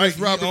Yeah, the he owns rights.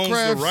 Robert He owns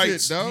Kraft the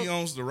rights. shit, dog. He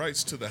owns the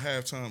rights to the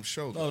halftime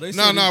show. No, they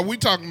said No, we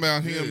talking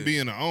about him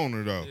being an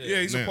owner though.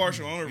 Yeah, he's a Now,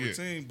 partial owner of a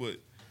team, but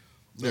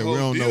the Yeah, whole we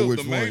don't deal, know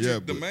which the one major,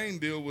 yet, the but- main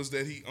deal was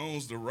that he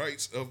owns the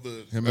rights of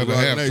the Him Of and the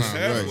Rock halftime. Nation.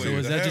 halfway. Right. So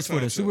is The that just for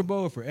the halftime Super show.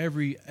 Bowl or for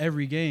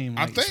every game?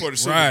 I Like, think for the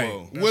Super Right.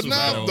 Bowl. Well,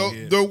 now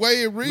the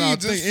way it reads No, I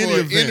is think for any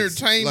events,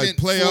 entertainment like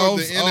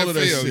playoffs, for the all of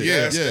that NFL. shit. Yeah,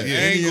 That's the any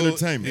angle,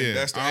 entertainment. Yeah.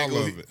 That's the all angle.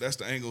 of it. That's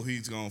the angle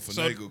he's going for.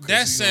 So Nagel, 'cause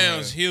that he's gonna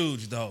sounds have-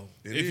 huge, though.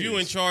 It If you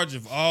is. in charge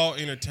of all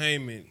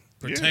entertainment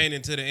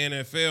pertaining to the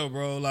NFL,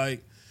 bro,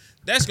 like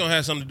that's gonna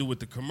have something to do with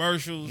the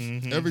commercials,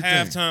 Everything.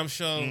 halftime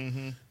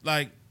show.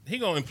 Like he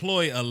gonna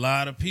employ a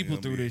lot of people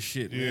through this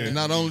shit, man. And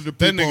not only the That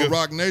people nigga- on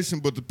Rock Nation,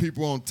 but the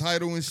people on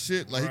Tidal and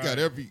shit. Like he got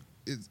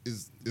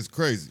it's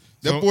crazy.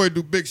 That So- boy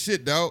do big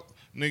shit, dog.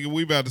 Nigga,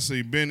 we about to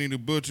see Benny the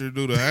Butcher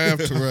do the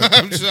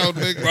halftime show,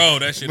 nigga. Bro,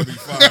 that shit be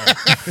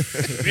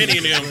fire.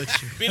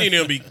 Benny and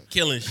them be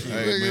killing shit.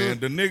 Hey man,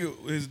 the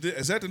nigga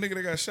is that the nigga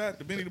that got shot?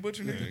 The Benny the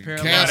Butcher nigga?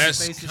 paralyzed Nah, face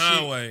that's and shit.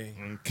 Conway.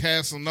 And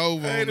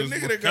Casanova Hey, on the this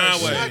nigga that got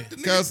Conway. shot. The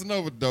nigga,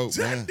 Casanova dope,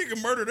 man. that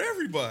nigga murdered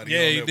everybody. Yeah,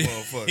 on he that did.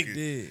 motherfucker. He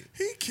did.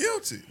 He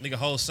killed it. Nigga,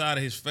 whole side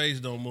of his face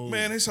don't move.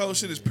 Man, his whole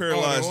shit is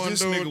paralyzed. Oh, the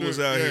This one nigga dude was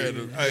that- out yeah, here.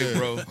 the- Hey,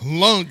 bro.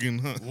 lunging,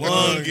 huh?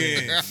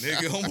 Lunging.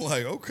 Nigga, I'm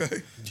like,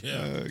 okay.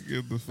 yeah.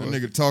 Get the That fuck.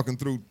 nigga talking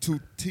through two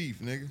teeth,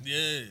 nigga.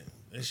 Yeah,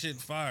 that shit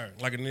fire.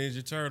 Like a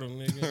Ninja Turtle,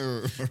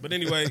 nigga. But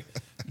anyway,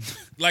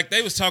 like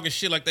they was talking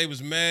shit like they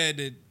was mad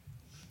that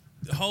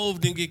Hove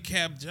didn't get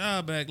Cap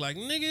job back. Like,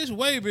 nigga, it's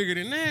way bigger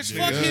than that.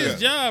 Fuck his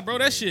job, bro.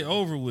 That shit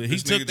over with.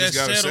 This he took nigga that just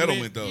got a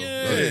settlement. settlement, though.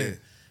 Yeah. Right.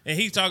 And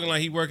he talking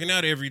like he working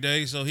out every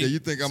day. So he Yeah, you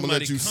think I'm gonna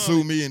let you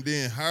sue me and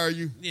then hire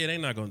you? Yeah, they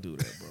not gonna do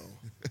that, bro.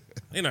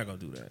 They not gonna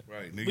do that.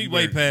 Right, nigga. We you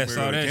way better- past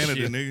better all go to that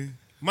Canada, shit. nigga.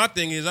 My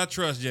thing is, I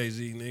trust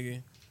Jay-Z,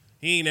 nigga.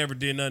 He ain't never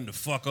did nothing to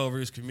fuck over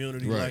his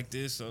community Right. like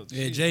this. So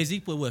Yeah,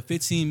 Jay-Z put what,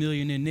 $15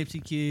 million in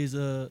Nipsey Kids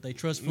they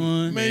trust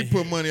fund. Man, he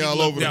put money all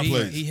looked over the out he, for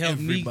place. he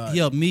helped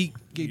Everybody. Meek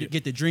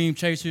get the Dream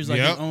Chasers like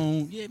Yep. his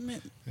own. Yeah,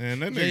 man.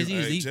 And that Jay-Z nigga,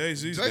 is Hey, he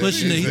Jay-Z's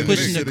pushing the- he That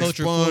pushing nigga the shit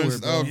culture expunged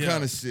forward, bro. all Yeah.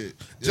 kind of shit.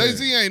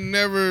 Jay-Z ain't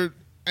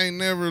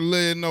never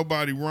led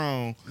nobody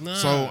wrong. Nah.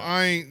 So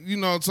I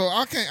ain't, so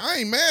I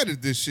ain't mad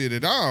at this shit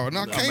at all, and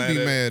I can't be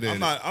mad at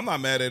it. I'm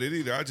not mad at it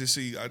either. I just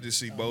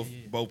see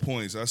both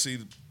points. I see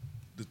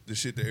the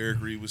shit that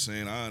Eric Reed was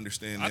saying. I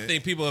understand I that.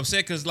 think people upset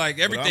because like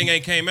everything I'm-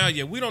 ain't came out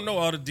yet. We don't know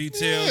all the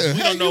details. Yeah, we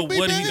how don't know you be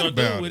what he mad gonna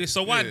about do with it? it.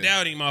 So why Yeah.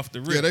 doubt him off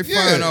the rip? Yeah, they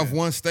firing off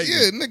one statement.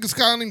 Yeah, niggas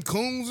calling him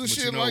coons and But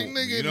shit you know- like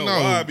nigga. you know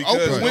no, why? Because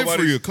Oprah Winfrey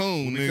nobody's- a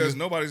coon, Because nigga.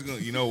 nobody's gonna,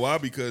 you know why?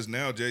 Because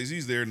now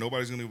Jay-Z's there.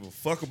 Nobody's gonna give a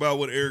fuck about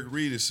what Eric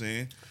Reed is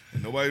saying,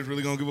 and nobody's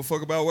really gonna give a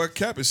fuck about what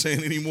Cap is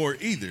saying anymore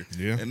either.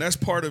 Yeah. And that's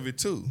part of it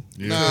too.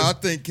 Nah, I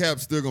think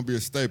Cap's still gonna be a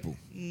staple.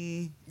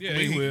 yeah,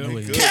 he will.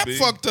 He could Cap be.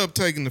 fucked up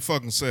taking the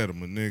fucking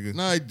settlement, nigga.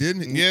 Nah, he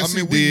didn't. Yes, I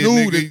mean, he we did,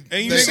 knew nigga. that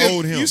And you they see-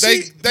 owed him. you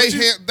see-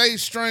 They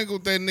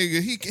strangled that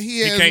nigga. He He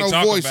has can't no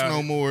talk voice about no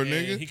it. more, Yeah,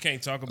 nigga. He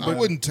can't talk about I it.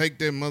 wouldn't take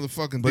that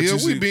motherfucking But deal.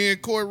 you We see- be in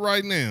court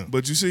right now.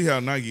 But you see how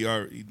Nike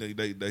are? They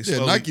Yeah,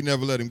 slowly, Nike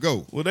never let him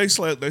go. Well, they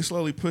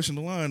slowly pushing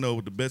the line though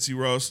with the Betsy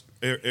Ross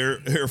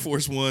Air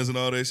Force Ones and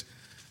all this.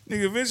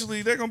 Nigga,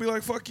 eventually they're gonna be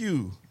like, "Fuck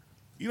you."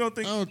 You don't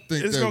think, I don't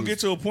think it's that gonna was- get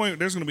to a point?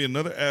 There's gonna be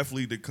another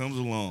athlete that comes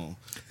along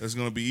that's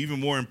gonna be even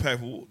more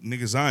impactful.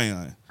 Nigga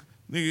Zion.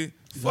 Nigga,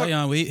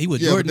 Zion, he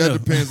with Yeah, but Jordan.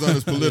 that depends on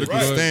his political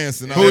Right.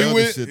 stance and Who all he that other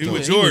with? shit. he though.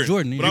 with He with Jordan.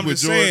 Jordan, But he I'm with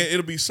just Jordan. saying,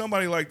 it'll be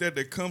somebody like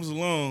that comes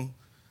along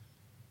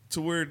to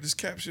where this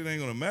Cap shit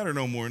ain't gonna matter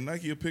no more.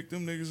 Nike will pick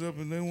them niggas up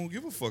and they won't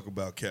give a fuck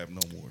about Cap no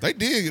more. They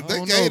did. They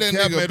don't gave know. that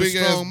Cap nigga made a a big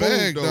ass strong move,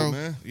 bag though, though,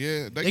 man.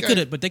 Yeah, They could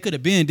have, but they could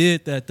have been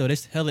did that though.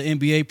 There's hella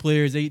NBA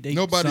players. They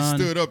Nobody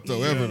signed, stood up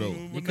though, ever though.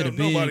 They could have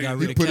been got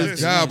rid He of put Cap. his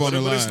job on the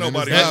But line it's and his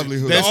nobody-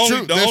 livelihood. That's The true.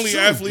 only- The that's only true.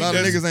 athlete A lot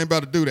of that's- niggas ain't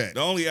about to do that.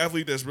 The only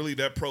athlete that's really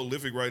that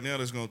prolific right now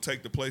that's gonna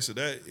take the place of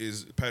that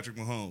is Patrick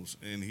Mahomes,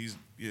 and he's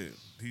doing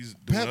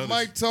Pat others.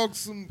 might talk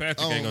some. Patrick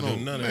I ain't don't gonna do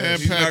know. none of Man, that.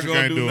 He's Patrick not gonna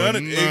ain't do doing none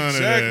of none of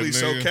that, exactly.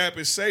 So nigga. Cap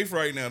is safe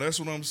right now. That's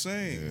what I'm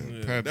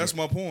saying. Patrick. That's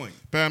my point.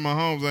 Pat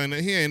Mahomes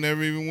ain't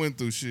never even went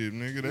through shit,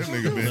 nigga. That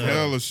nigga been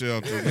hella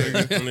sheltered,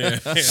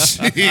 nigga.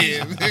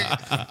 Shit,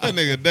 nigga. That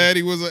nigga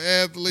daddy was an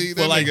athlete.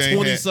 For That like nigga ain't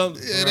 20 had-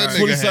 something, Yeah, that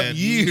 20 nigga something had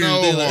years.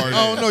 no They like, heart.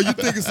 I don't know. You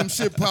thinking some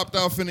shit popped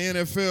off in the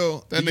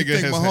NFL? That You nigga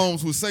think has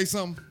Mahomes would say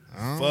something?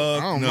 I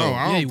Fuck don't no. know. I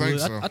Yeah, don't he think would.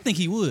 so. I think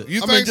he would. You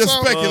I think mean, just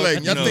so?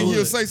 speculating. Y'all no. think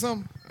he'll say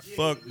something?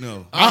 Fuck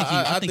no.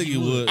 I think he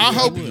would. I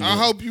hope Yeah, I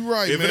hope you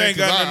right, If man. it ain't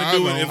 'cause got nothing to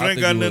do with if it I ain't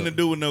think got he nothing would. to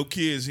do with no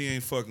kids, he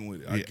ain't fucking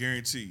with it. I Yeah.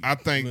 guarantee you. I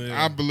think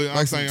I believe. I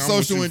Like some think I'm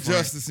social with you, Frank.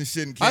 injustice and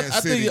shit in I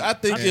Kansas City. think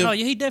Oh, if,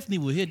 yeah, he definitely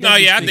would. He'd No,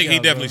 definitely yeah, I speak think he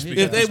out, definitely bro. speak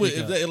He'd out. if they would,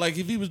 definitely speak out. like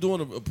if he was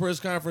doing a press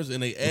conference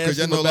and they Because asked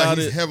y'all him know, like, about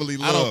he's it, heavily I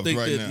don't loved think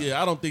right that. now.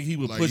 Yeah, I don't think he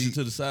would Like, push he- it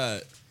to the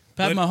side.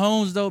 Pat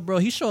Mahomes though, bro,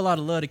 he show a lot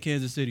of love to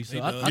Kansas City. So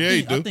I Yeah,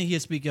 he think do.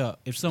 he'd speak out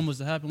if something was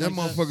to happen. That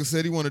like motherfucker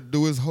said he wanted to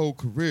do his whole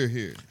career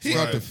here,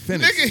 start to Right.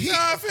 finish. Nigga, he,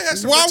 Nah, if it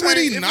has to why pertain- would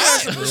he if it not?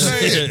 has to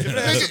pertain- Shit. If it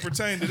has to Nigga,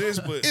 pertain to this,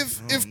 but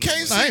if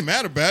KC, I ain't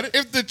mad about it.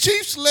 if the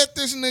Chiefs let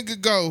this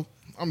nigga go,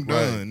 I'm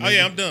done. Oh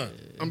yeah, I'm done.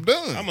 I'm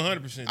done. I'm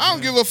 100%. I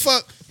don't give a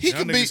fuck. He y'all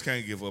could be niggas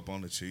can't give up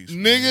on the Chiefs.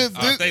 nigga.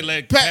 If they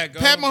let Pat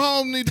Pat go.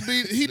 Mahomes need to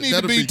be. He need to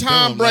That'll be be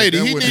Tom dumb. Brady.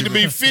 Like, that he wouldn't need to be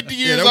even- 50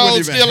 Yeah, years that wouldn't old,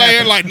 even still out here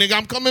happen. like nigga.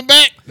 I'm coming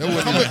back. That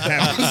wouldn't even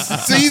happen.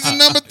 Season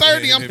number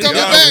 30. I'm if coming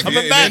y'all- back.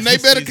 coming back And they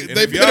better And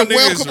they if y'all better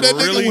welcome niggas that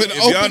really, nigga with if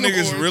y'all open niggas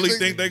arms, really nigga.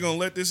 think they gonna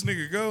let this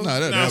nigga go, Nah,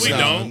 Nah, we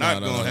don't.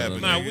 not No, gonna no,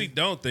 happen. Nah, nigga. we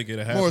don't think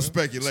it'll happen. More It's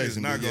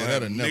speculation. not but gonna yeah,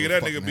 that'll happen. never Nigga,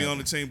 that fucking nigga be on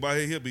happen. the team by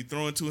he'll be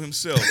throwing to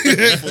himself.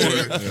 Before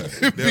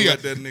they'll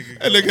let that nigga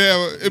go. That nigga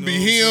have it'd be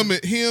You know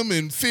what him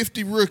and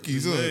 50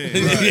 rookies. Huh? Man,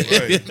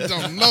 right.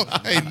 Don't know.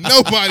 Ain't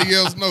nobody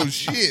else know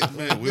shit.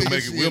 Man, we'll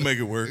make it. We'll make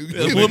it work.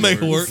 We'll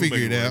make it work. Figure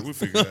it out. We'll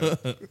figure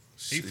it out.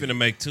 He finna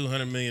make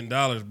 $200 million,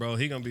 bro.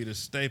 He gonna be the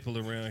staple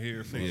around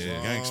here for a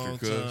long gangster,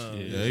 cuz. time.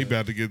 Yeah, he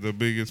about to get the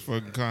biggest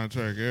fucking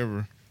contract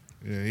ever.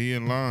 Yeah, he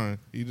in line.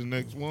 He the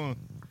next one.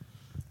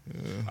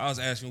 I was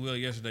asking Will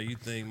yesterday, you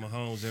think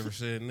Mahomes ever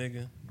said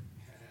nigga?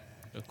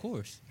 Of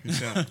course.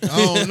 I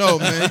don't know,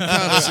 man. He kind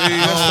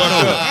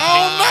of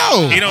I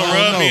don't know. He don't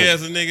rub me know.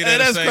 as a nigga Hey, that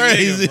that's say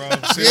crazy. nigga,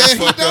 bro. See, Yeah, that's he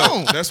fucked up.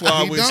 don't. That's why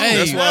I He wish. don't.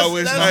 That's why I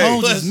wish. That's- Hey,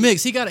 Mahomes is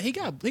mixed. He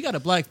got a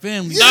black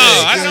family. No,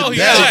 I know His he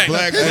daddy black.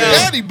 black. His man.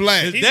 daddy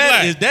black. He's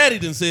black. His daddy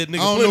done said nigga I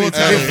don't know plenty what of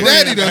type times. of His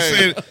daddy done Hey,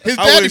 said. His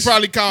I daddy wish-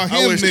 probably called I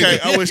him wish nigga.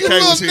 I wish You K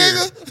little was here.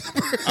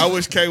 nigga. I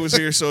wish K was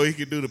here so he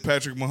could do the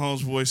Patrick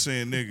Mahomes voice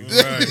saying nigga.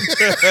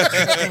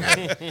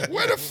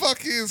 Where the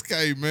fuck is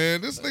K,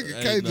 man? This nigga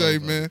Ain't KJ, nobody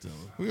man. telling.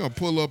 We gonna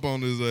pull up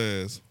on his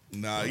ass,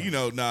 Nah,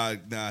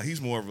 he's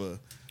more of a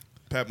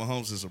Pat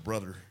Mahomes is a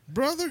brother.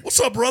 brother. What's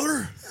up,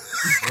 brother?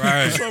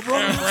 Right. What's up,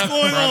 brother? What's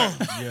going on?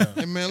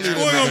 Hey, man, leave that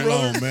nigga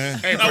alone, man.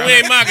 No, we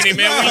ain't mocking him,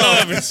 man. We love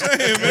him.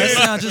 That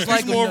sounds just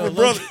like He's more him, of a though.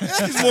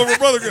 brother. He's more of a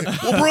brother guy.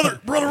 Well,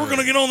 brother, we're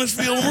gonna get on this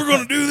field and we're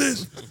gonna do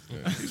this.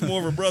 He's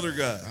more of a brother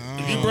guy.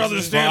 You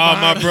brothers for all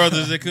my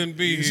brothers that couldn't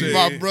be here.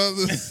 My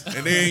brothers.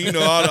 And then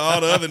all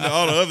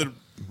the other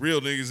real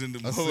niggas in the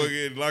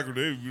motherfucking locker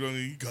room.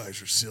 You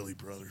guys are silly,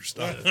 brother.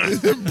 Stop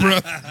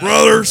it,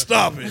 brother.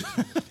 Stop it.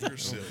 You're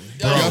silly.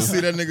 Y'all see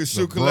that nigga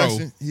shoe bro.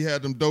 collection? He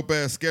had them dope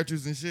ass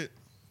Skechers and shit.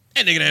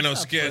 That nigga ain't no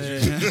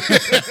sketches.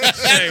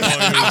 Shame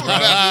on you, bro.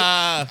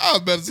 I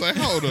was about to say,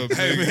 hold up,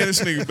 Hey nigga. man,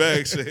 this nigga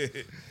bag said,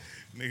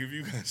 "Nigga, if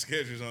you got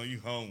Skechers on, you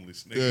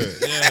homeless,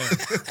 nigga." Yeah.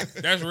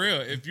 Yeah, that's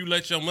real. If you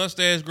let your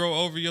mustache grow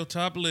over your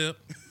top lip,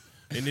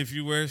 and if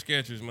you wear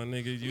Skechers, my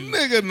nigga, you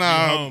Nigga,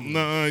 nah,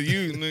 homeless.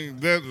 nigga,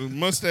 that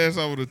mustache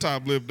over the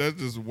top lip, that's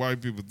just a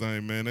white people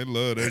thing, man. They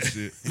love that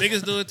shit.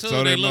 niggas do it too.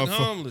 So they that look motherfucker-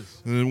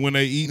 homeless. And when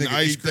they eating Nigga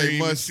ice eat they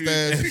cream, and shit.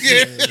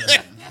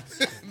 mustache.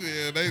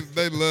 Yeah,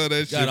 they love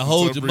that shit. Gotta for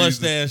hold some your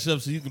reason. mustache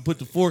up so you can put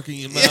the fork in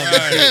your mouth.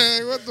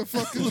 Hey, what the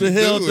fuck is Who the you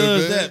hell doing,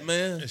 does man? that,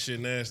 man? That shit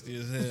nasty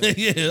as hell.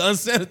 Yeah,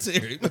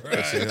 unsanitary.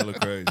 That shit hella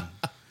crazy.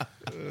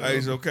 Hey,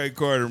 it's okay,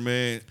 Carter,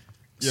 man.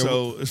 Yeah,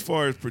 So as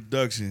far as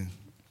production,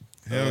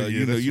 Hell yeah,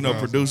 you that's know what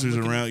I was producers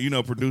around,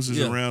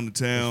 Yeah. around the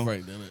town.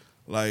 Right, damn it.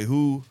 Like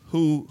who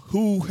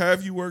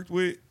have you worked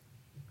with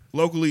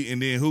locally,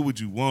 and then who would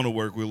you want to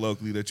work with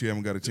locally that you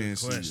haven't got a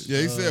chance to?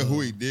 Yeah, he said who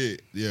he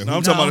did. Yeah, No, who-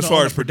 I'm talking about as far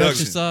on as the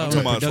production. side, I'm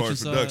talking on about the as far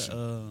as production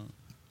production. side,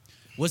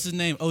 what's his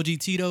name? OG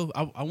Tito.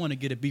 I want to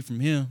get a beat from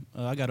him.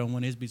 I got on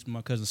one of his beats from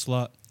my cousin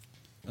Slot.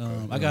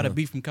 I got a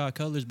beat from Kai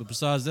Colors, but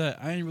besides that,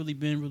 I ain't really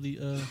been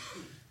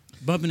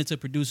bumping into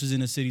producers in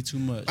the city too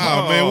much.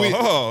 Oh, man,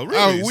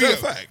 really?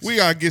 We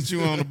gotta get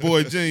you on the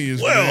Boy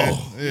Genius. Well,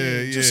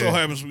 man. Yeah. Just so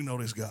happens we know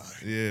this guy.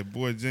 Yeah,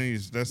 Boy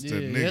Genius. That's the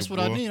nigga. That's what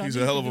boy. I need. He's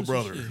a hell of a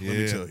brother. Let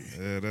me tell you.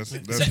 Yeah, that's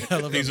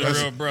He's a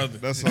real brother.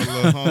 That's our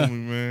little homie,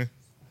 man.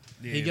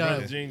 Yeah, He got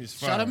Brother Genius.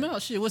 shout him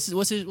out. Shit, what's his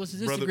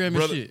Instagram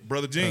and shit?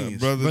 Brother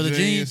Genius. Brother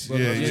Genius? Yeah,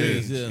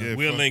 Genius, yeah. yeah.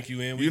 We'll link you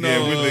in. We we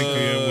link you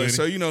in with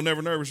so it. you know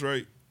Never Nervous,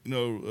 right? You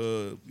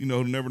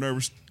know Never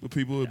Nervous with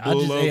people at I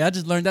Bull just, Oak. I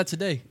just learned that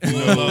today.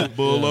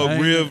 Bull Oak, I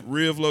ain't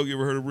Riv Loc. You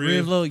ever heard of Riv?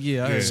 Riv Loc,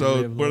 yeah. I heard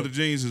So Riv Brother Loc.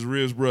 Genius is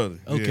Riv's brother.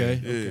 Okay,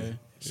 Yeah. okay.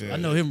 Yeah. I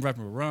know him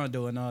rapping with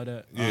Rondo and all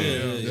that.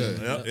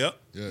 Yep.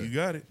 Yeah. You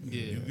got it.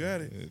 Yeah. You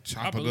got it. I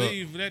Chop it up.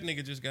 believe that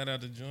nigga just got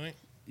out the joint.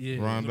 Yeah,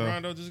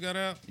 Rondo just got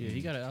out. yeah,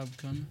 he got an album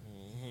coming.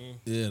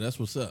 Yeah, that's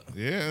what's up.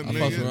 Yeah, I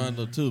fuck nigga. around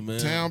though too, man.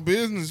 Town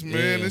business,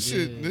 man. Yeah.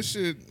 This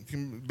shit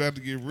can about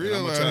to get real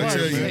I'ma out try to here,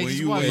 tell you, man. Hey, when just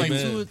you watch win, like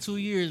man. two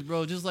years,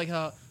 bro. Just like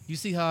how you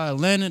see how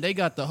Atlanta, they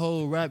got the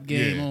whole rap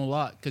game Yeah. on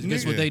lock. Because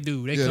guess what Yeah. they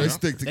do? Yeah, they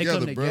stick They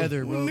together, come bro.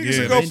 together, bro. Niggas Yeah,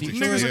 will go, they stick niggas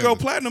will together. go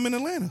platinum in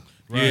Atlanta.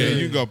 Right. Yeah,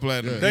 you go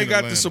platinum. They in got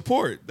Atlanta. the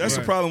support. That's the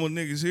Right. problem with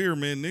niggas here,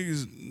 man.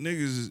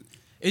 Niggas.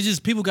 It's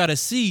just people got to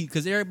see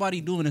because everybody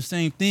doing the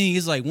same thing.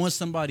 It's like once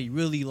somebody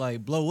really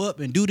like blow up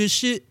and do this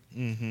shit,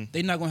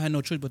 they not gonna have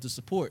no choice but to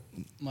support.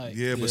 Like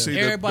Yeah, but see,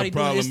 everybody the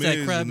problem doing this, that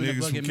is crab the in the niggas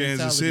bucket from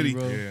Kansas mentality, City,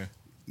 bro. Yeah.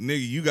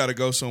 nigga, you got to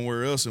go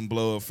somewhere else and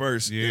blow up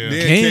first. Yeah.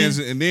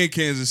 And then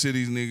Kansas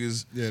City's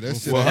niggas. Yeah, that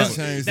shit Well, has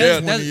that's- changed that's-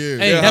 in 20 years.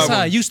 Hey, Yeah, that's how-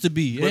 how it used to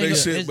be. but they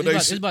It's said- but they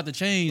it's said- about to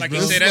change, Like bro.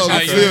 you said, that's slow. how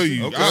I you feel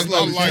you. Okay. I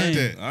Slow like change.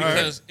 that.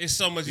 because it's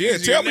so much Yeah,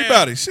 easier tell me now.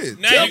 about it. Shit.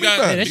 Now Tell you me got-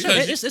 about Yeah, it. that shit,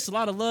 Because- it's a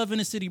lot of love in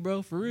the city,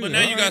 bro. For real. But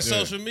now you got Yeah.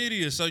 social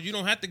media, so you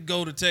don't have to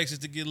go to Texas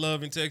to get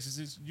love in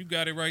Texas. You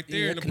got it right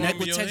there in the palm connect of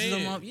with your Texas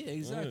hand. on my, yeah,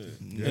 exactly.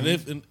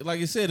 And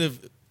like you said, if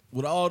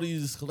with all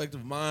these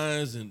collective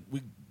minds and we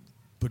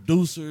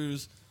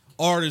producers,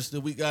 artists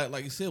that we got,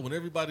 like you said, when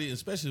everybody,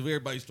 especially if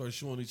everybody starts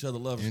showing each other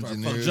love and start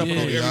Engineers, jumping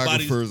on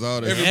videographers,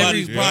 all that.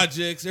 everybody's Yeah.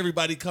 projects,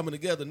 everybody coming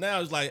together.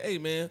 Now it's like, hey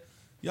man,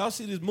 y'all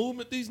see this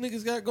movement these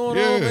niggas got going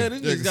Yeah. on, man?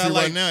 These Yeah, niggas 'cause got see,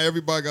 like right now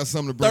everybody got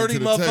something to bring 30 to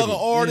the motherfucking table.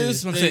 artists.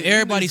 That's what I'm and saying.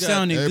 Everybody these niggas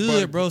sounding everybody-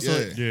 good, bro. So yeah.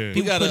 Yeah. people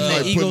We gotta, putting like,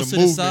 their put egos the to the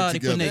movement side. They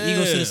putting their together.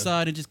 egos to Yeah. the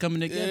side and just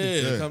coming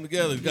together. Yeah, come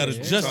together. You got a Yeah.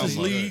 Justice Talking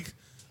about League,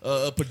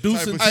 a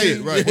producing Type of shit,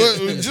 team. right.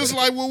 Well, just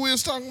like what we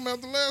was talking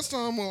about the last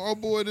time, our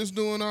boy that's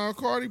doing our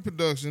Cardi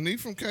production, he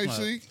from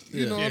KC.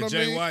 You know Yeah, what I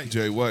Jay mean? White.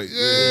 Jay White.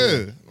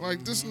 Yeah,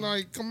 like this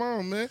night. Come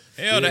on, man.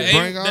 Hell,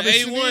 Bring all the this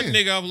shit A1 in.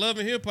 nigga off Love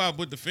and Hip Hop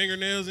with the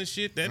fingernails and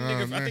shit. That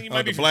nigga, I man. think he Oh,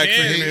 might the be from black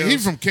Kansas. fingernails. He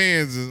from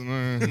Kansas,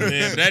 man. Man, but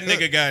that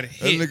nigga got hits.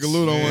 That nigga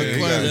Ludo Yeah, one he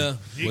class. Yeah.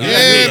 He Well, got yeah,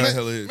 hits. the man,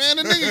 hell is. man,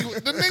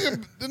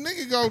 the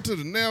nigga go to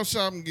the nail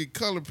shop and get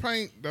colored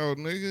paint, though,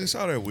 nigga. It's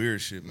all that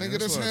weird shit, man. Nigga,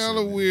 that's what I hella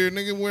said, man. weird.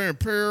 Nigga wearing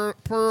pearls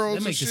That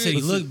and makes the shit.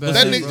 city look better.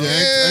 That bro. nigga-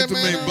 Yeah, ain't too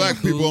man, many I'm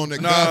black people on that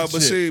Nah, goth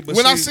but shit. see, but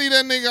When I see, see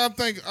that nigga,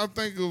 I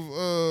think of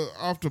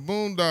off the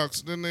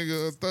Boondocks. That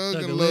nigga Thug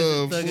and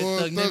Love,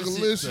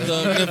 Thugnificent.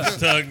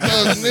 Thugnificent,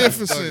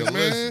 Thugnificent,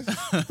 man.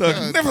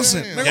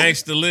 Thugnificent, God nigga. damn.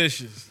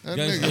 Gangsta-licious. That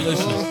Gangsta nigga,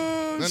 delicious.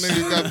 that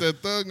nigga got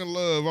that Thug and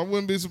Love. I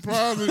wouldn't be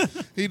surprised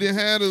if he didn't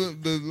have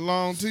the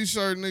long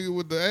T-shirt nigga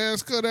with the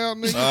ass cut out,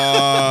 nigga.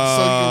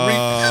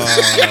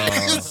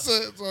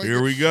 So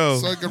Here we go.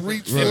 So I can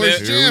reach for Right.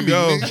 his Here we jammy,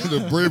 go. nigga.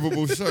 The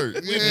breathable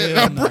shirt.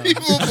 Yeah, a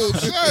breathable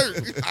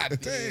shirt. God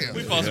damn.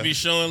 We supposed to be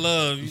showing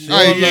love. You know?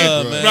 Hey, yeah,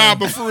 love, man. nah,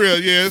 but for real,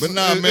 yeah, it's, But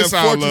nah, man, it's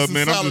all Fortress love, of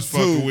man. I'm just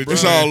Solitude, fucking with you.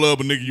 It's all love,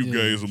 but nigga, you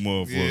gay as a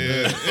motherfucker.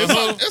 Yeah,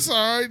 it's all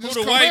right. Who Just the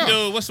come white out.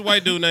 dude? What's the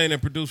white dude name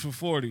that produced for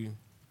 40?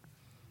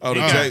 Oh, He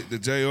the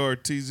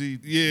JRTZ,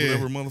 Yeah.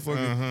 whatever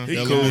motherfucker. Uh-huh. He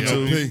Element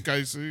cool too. OP.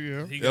 KC,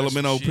 yeah. He got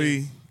Element some OP.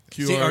 shit.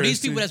 See, are these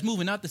QRST. people that's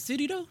moving out the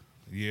city though?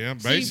 Yeah,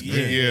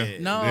 basically, yeah. yeah.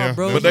 No, Yeah.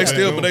 bro. But they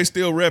still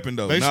repping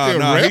though. They nah, still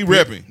nah, repping. he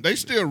repping. They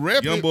still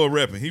repping. Young boy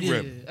repping. He Yeah.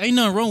 repping. Ain't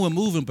nothing wrong with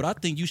moving, but I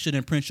think you should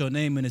imprint your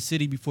name in the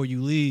city before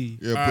you leave.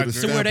 Yeah, put a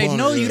So where stamp they on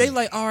know it, you, yeah. they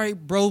like, all right,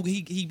 bro,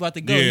 he about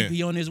to go. Yeah.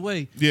 He on his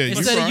way. Yeah, you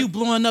Instead of right. you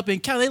blowing up in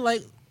Cali, they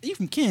like, you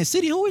from Kansas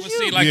City? Who is Well, you?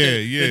 see, like Yeah,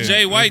 the yeah,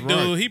 Jay White that's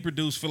right. dude, he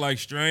produced for like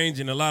Strange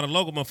and a lot of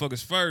local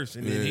motherfuckers first,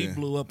 and then he Yeah.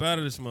 blew up out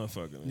of this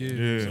motherfucker. Yeah.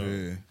 Yeah.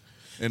 Yeah.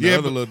 And Yeah, the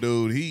other but-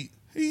 little dude,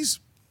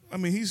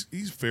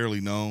 he's fairly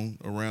known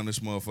around this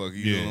motherfucker.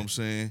 You Yeah. know what I'm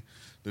saying?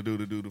 The dude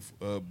that do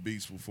the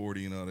beats for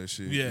 40 and all that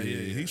shit. Yeah.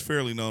 He's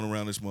fairly known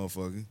around this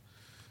motherfucker.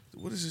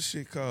 What is this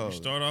shit called?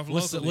 Start off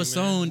What locally,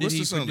 song did What's he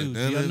the song? produce?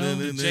 Do y'all know?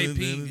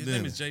 JP. His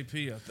name is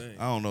JP, I think.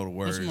 I don't know the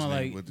words. What's my nigga,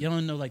 like? but Y'all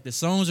don't know like the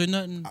songs or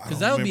nothing? I Because don't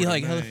that would be remember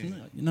like the hella name.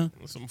 familiar, you know.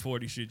 Some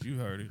 40 shit, you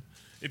heard it.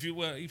 If you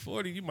he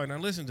 40, you might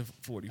not listen to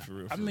 40 for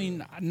real. I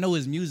mean, I know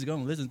his music. I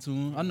don't listen to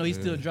him. I know he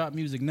still drop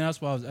music now.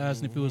 That's why I was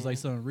asking if it was like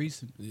something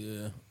recent.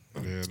 Yeah.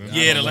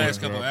 yeah, the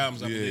last couple yeah,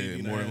 albums, I believe.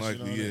 You know, more than had shit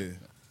likely, on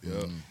yeah.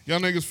 there. Y'all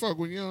niggas fuck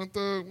with Young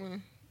Thug,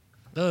 man.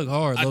 Thug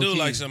hard. I do low-key.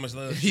 like some of his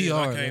love. He shit,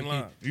 hard, I can't low-key.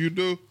 lie. You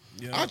do?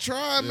 Yeah. I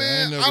tried, I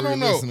man. ain't never I don't really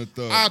know. listened to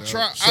Thug, I dog.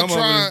 tried. Some of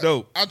it is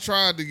dope. I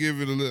tried to give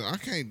it a little. I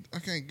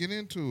can't get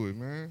into it,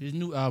 man. His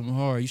new album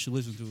hard. You should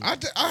listen to it.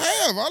 I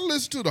have. I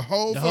listened to the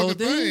whole the fucking whole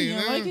thing. You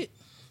man. don't like it?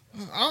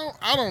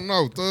 I don't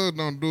know. Thug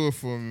don't do it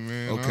for me,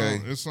 man.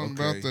 Okay. It's something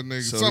about that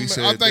nigga.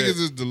 So I think it's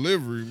his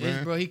delivery,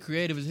 man. Bro, he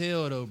creative as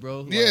hell though,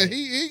 bro. Yeah,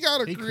 he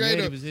got a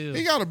creative as hell.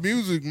 he got a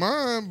music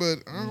mind, but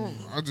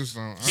I just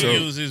don't. He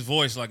uses his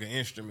voice like an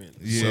instrument.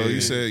 Yeah. So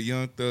you said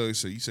Young Thug.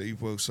 So you say you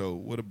fuck. So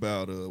what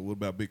about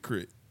Big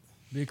Crit?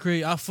 Big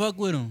Crit, I fuck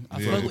with him.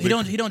 He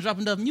don't drop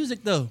enough music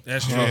though.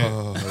 That's true.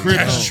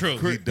 That's true.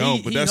 He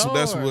don't, but that's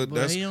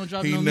he don't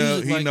drop no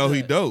music he like know that.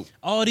 he dope.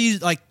 All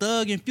these like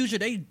Thug and Future,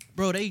 they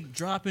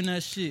dropping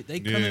that shit.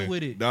 They coming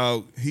with it.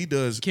 Dog, he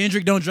does.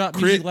 Kendrick don't drop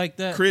music like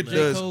that. Crit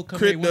does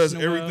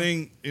everything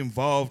everything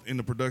involved in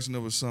the production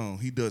of a song.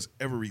 He does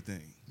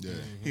everything. Yeah.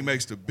 He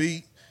makes the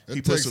beat.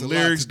 He puts the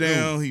lyrics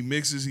down. He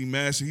mixes. He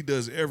masters. He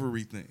does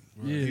everything.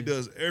 Right. Yeah. He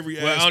does every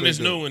aspect. Well, on this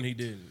new one, he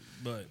didn't.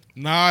 But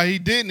nah, he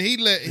didn't. He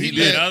let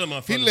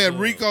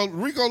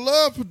Rico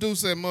Love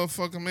produce that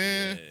motherfucker,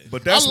 man. Yeah.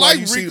 But that's why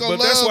you see. But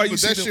that's why you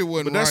see.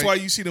 But that's why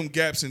you see them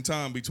gaps in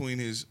time between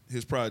his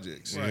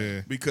projects. Right.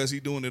 Yeah. Because he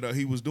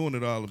was doing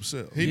it all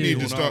himself. He need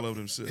to start. All of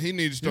himself. He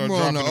need to start more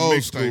dropping on the old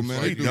old school,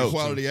 man. They do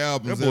quality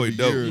albums that boy every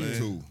dope, year man. or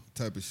two,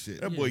 type of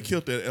shit. That boy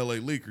killed that L.A.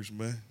 Leakers,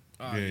 man.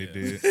 Oh, he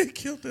did. He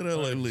killed that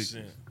L.A.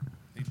 Leakers.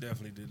 He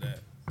definitely did that.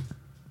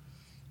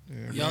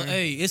 Yeah, y'all,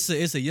 hey, it's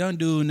a young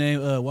dude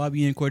named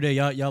YBN Corday.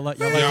 Y'all like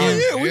him?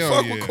 Yeah, we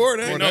fuck with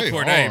Corday.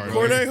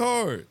 Corday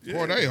hard.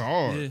 Corday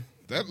hard. Yeah.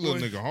 That little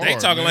nigga hard. They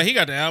talking man. like he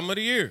got the album of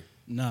the year.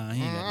 Nah,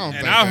 he ain't got don't And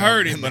think I've that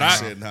heard album-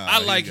 it, but I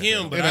like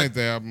him. But It ain't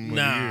the album of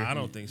the year. I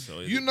don't think so.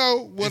 You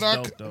know what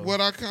It's dope,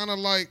 what I kind of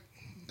like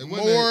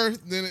more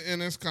than,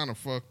 and it's kind of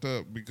fucked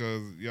up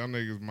because y'all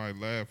niggas might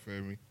laugh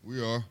at me.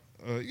 We are.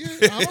 Yeah,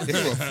 I don't give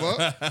a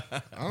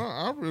fuck.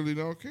 I really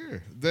don't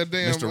care. That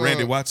damn Mr.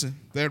 Randy Watson.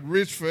 That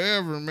Rich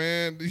Forever,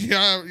 man.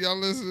 Y'all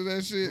listen to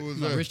that shit? Who was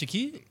Not that? Rich the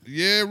Kid?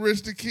 Yeah,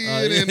 Rich the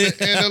Kid and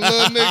the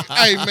little nigga.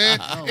 Hey, man,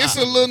 it's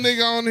a little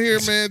nigga on here,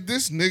 man.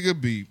 This nigga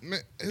be, man,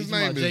 his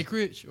name is Jay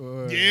Critch?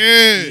 Or,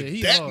 yeah,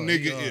 that hard,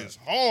 nigga is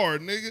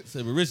hard, nigga.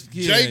 Say, but Rich the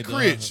Kid Jay ain't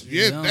Critch, done.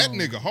 yeah, that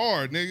nigga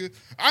hard, nigga.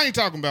 I ain't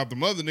talking about the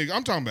mother nigga.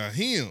 I'm talking about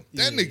him.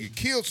 That nigga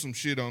killed some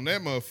shit on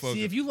that motherfucker.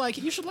 See, if you like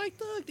him, you should like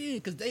Thug then,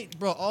 because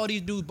all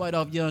these dudes bite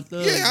off Young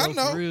Thug. Yeah, bro, I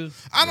know. for real.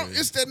 I don't.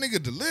 It's that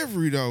nigga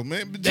delivery though,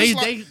 man. But They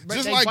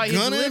just bite like his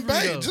Gunna and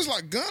delivery, Bay, though. just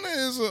like Gunna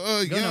is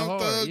a Gunna Young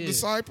hard, Thug yeah.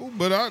 disciple.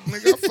 But I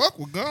fuck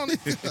with Gunna.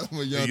 I'm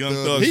a young Young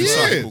thug. Thug He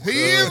disciple. is. He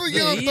is a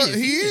Young he Thug. is.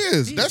 He He is.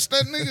 is. That's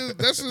that nigga.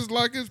 That's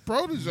his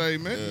protege,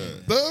 man.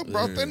 Thug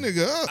brought that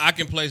nigga up. I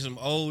can play some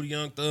old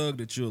Young Thug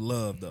that you'll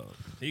love though.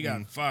 He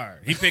got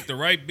fire. He picked the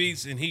right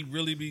beats and he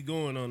really be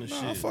going on the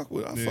shit. I fuck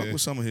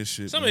with some of his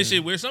shit. Some of his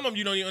shit weird. Some of them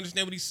you don't even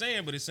understand what he's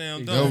saying, but it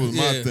sounds That dope. was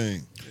my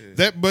thing.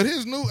 But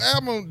his new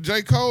album,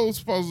 J. Cole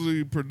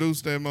supposedly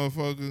produced that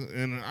motherfucker,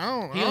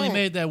 and He only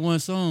made that one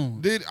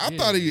song. I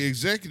thought he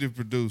executive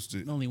produced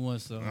it. Only one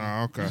song.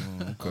 Oh, okay.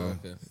 Okay.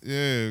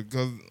 Yeah,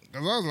 because I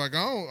was like,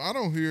 I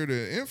don't hear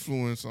the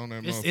influence on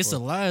that motherfucker. It's a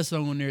live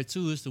song on there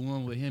too. It's the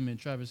one with him and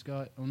Travis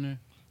Scott on there.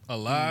 A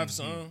live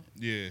song?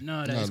 Yeah.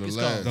 No, No, it's the called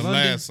last. The London.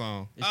 last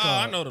song. It's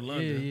I know the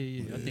London.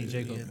 Yeah. I think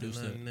J. Cole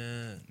produced it.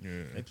 Yeah.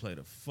 They play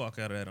the fuck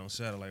out of that on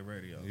satellite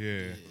radio.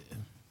 Yeah.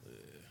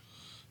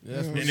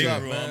 That's And what's they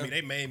up, grew on man. me.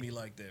 They made me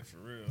like that for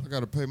real. I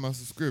gotta pay my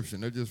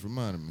subscription. That just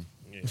reminded me.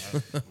 Yeah,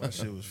 my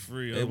shit was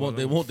free. They want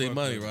their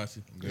money,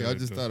 Rashi. Yeah, I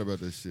just thought about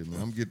that shit,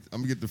 man. I'm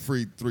gonna get the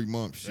free 3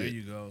 month There shit.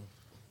 you go.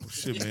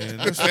 Shit,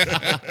 man.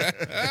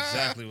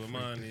 Exactly what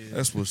mine is.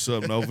 That's what's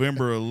up.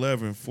 November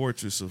 11th,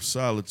 Fortress of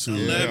Solitude.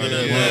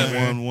 11.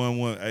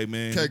 111. Hey,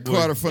 man. K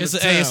Quarter from the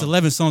It's town.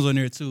 11 songs on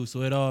there too,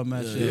 so it all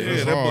matches. Yeah,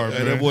 It's that, hard, boy,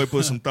 man. that boy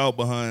put some thought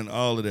behind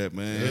all of that,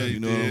 man. Yeah, he you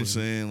know what I'm did.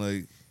 saying?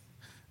 Like,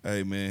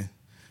 hey, man.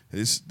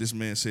 This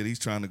man said he's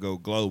trying to go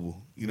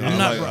global. You know,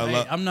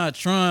 I'm not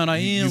trying. I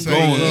am You say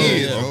going he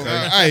in. is.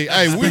 Okay.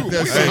 Hey, we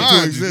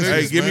behind you.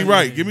 Hey, niggas, get me man.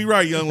 right. Get me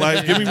right, young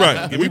life. Get me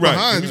right. Get me We right.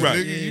 behind Get you, me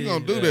right. nigga. You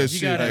gonna do that You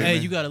shit. gotta,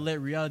 man. you gotta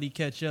let reality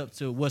catch up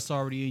to what's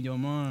already in your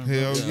mind.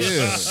 Hell bro. yeah.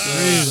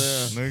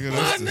 Nigga,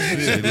 that's the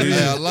shit.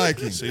 Hey, I like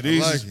him. See, I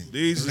these like is, him.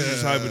 these is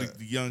the type of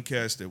the young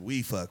cats that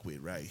we fuck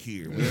with right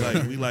here.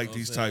 We like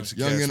these types of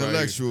Young cats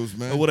intellectuals, right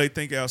man. here. But what they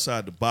think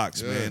outside the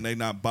box, Yeah. man. They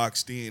not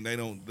boxed in. They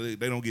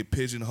don't get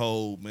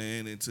pigeonholed,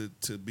 man, into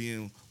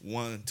being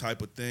one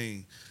type of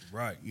thing.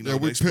 Right. You know, Yeah,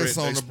 we they spread- piss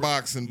on they the spread-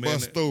 box and man,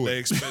 bust through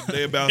it.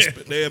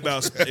 They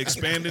about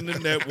expanding the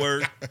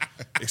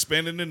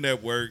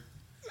network,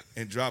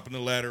 and dropping the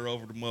ladder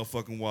over the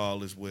motherfucking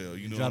wall as well.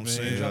 You know what I'm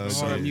saying? Dropping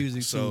hard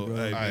music so, too, bro.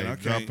 hey, man, Hey, I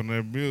dropping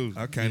that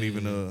music.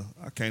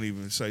 can't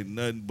even say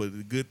nothing but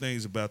the good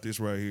things about this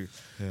right here.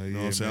 Hell You know yeah,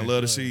 what I'm saying? man.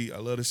 I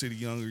love to see the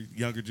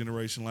younger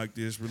generation like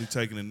this really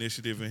taking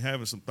initiative and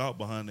having some thought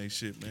behind their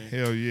shit, man.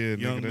 Hell yeah,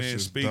 Young nigga. That man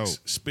shit's dope.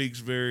 speaks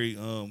very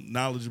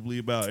knowledgeably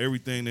about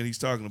everything that he's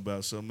talking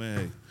about. So man,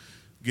 hey,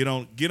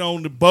 get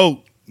on the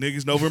boat,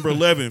 niggas. November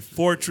 11th,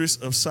 Fortress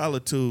of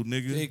Solitude,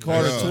 nigga. K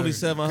Carter Yeah.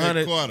 2700.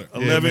 K Quarter.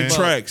 11 man.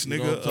 tracks, You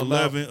know nigga. what I'm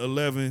talking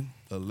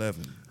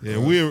 11. Yeah,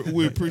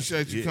 we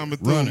appreciate you coming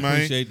through, man.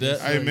 Appreciate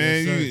that. Hey,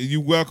 man, you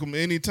welcome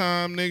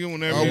anytime, nigga.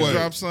 Whenever you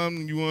drop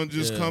something, you want to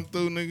just Yeah. come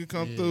through, nigga,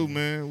 come through,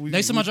 man.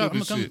 Next time I drop,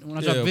 when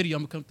I drop video,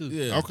 I'm gonna come through.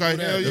 Yeah. Okay,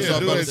 hell yeah. That's what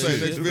I'm about to say.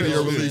 Do Next that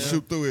video shit. release,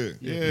 shoot through it.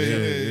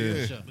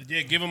 Yeah. But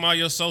yeah, give them all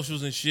your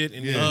socials and shit,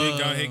 and then go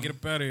ahead and get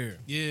up out of here.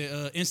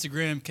 Yeah,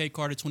 Instagram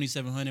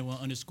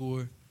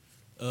KCarter2700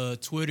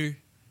 _ Twitter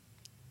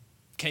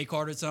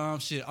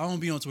KCarterTime. Shit, I don't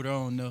be on Twitter. I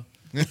don't know.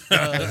 Just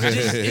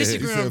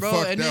Instagram, said, bro,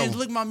 "Fuck and that then one."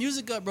 look my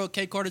music up, bro.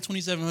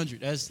 KCarter2700.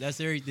 That's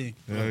everything.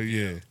 Hell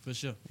yeah. For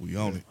sure. We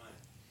on it.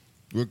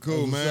 We're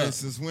cool, That's what's man. up.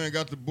 Since we ain't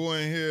got the boy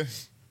in here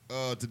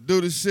to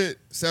do this shit,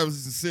 Savage and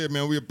Sincere,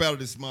 man, we about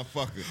this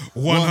motherfucker.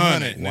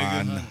 100,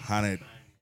 nigga. 100.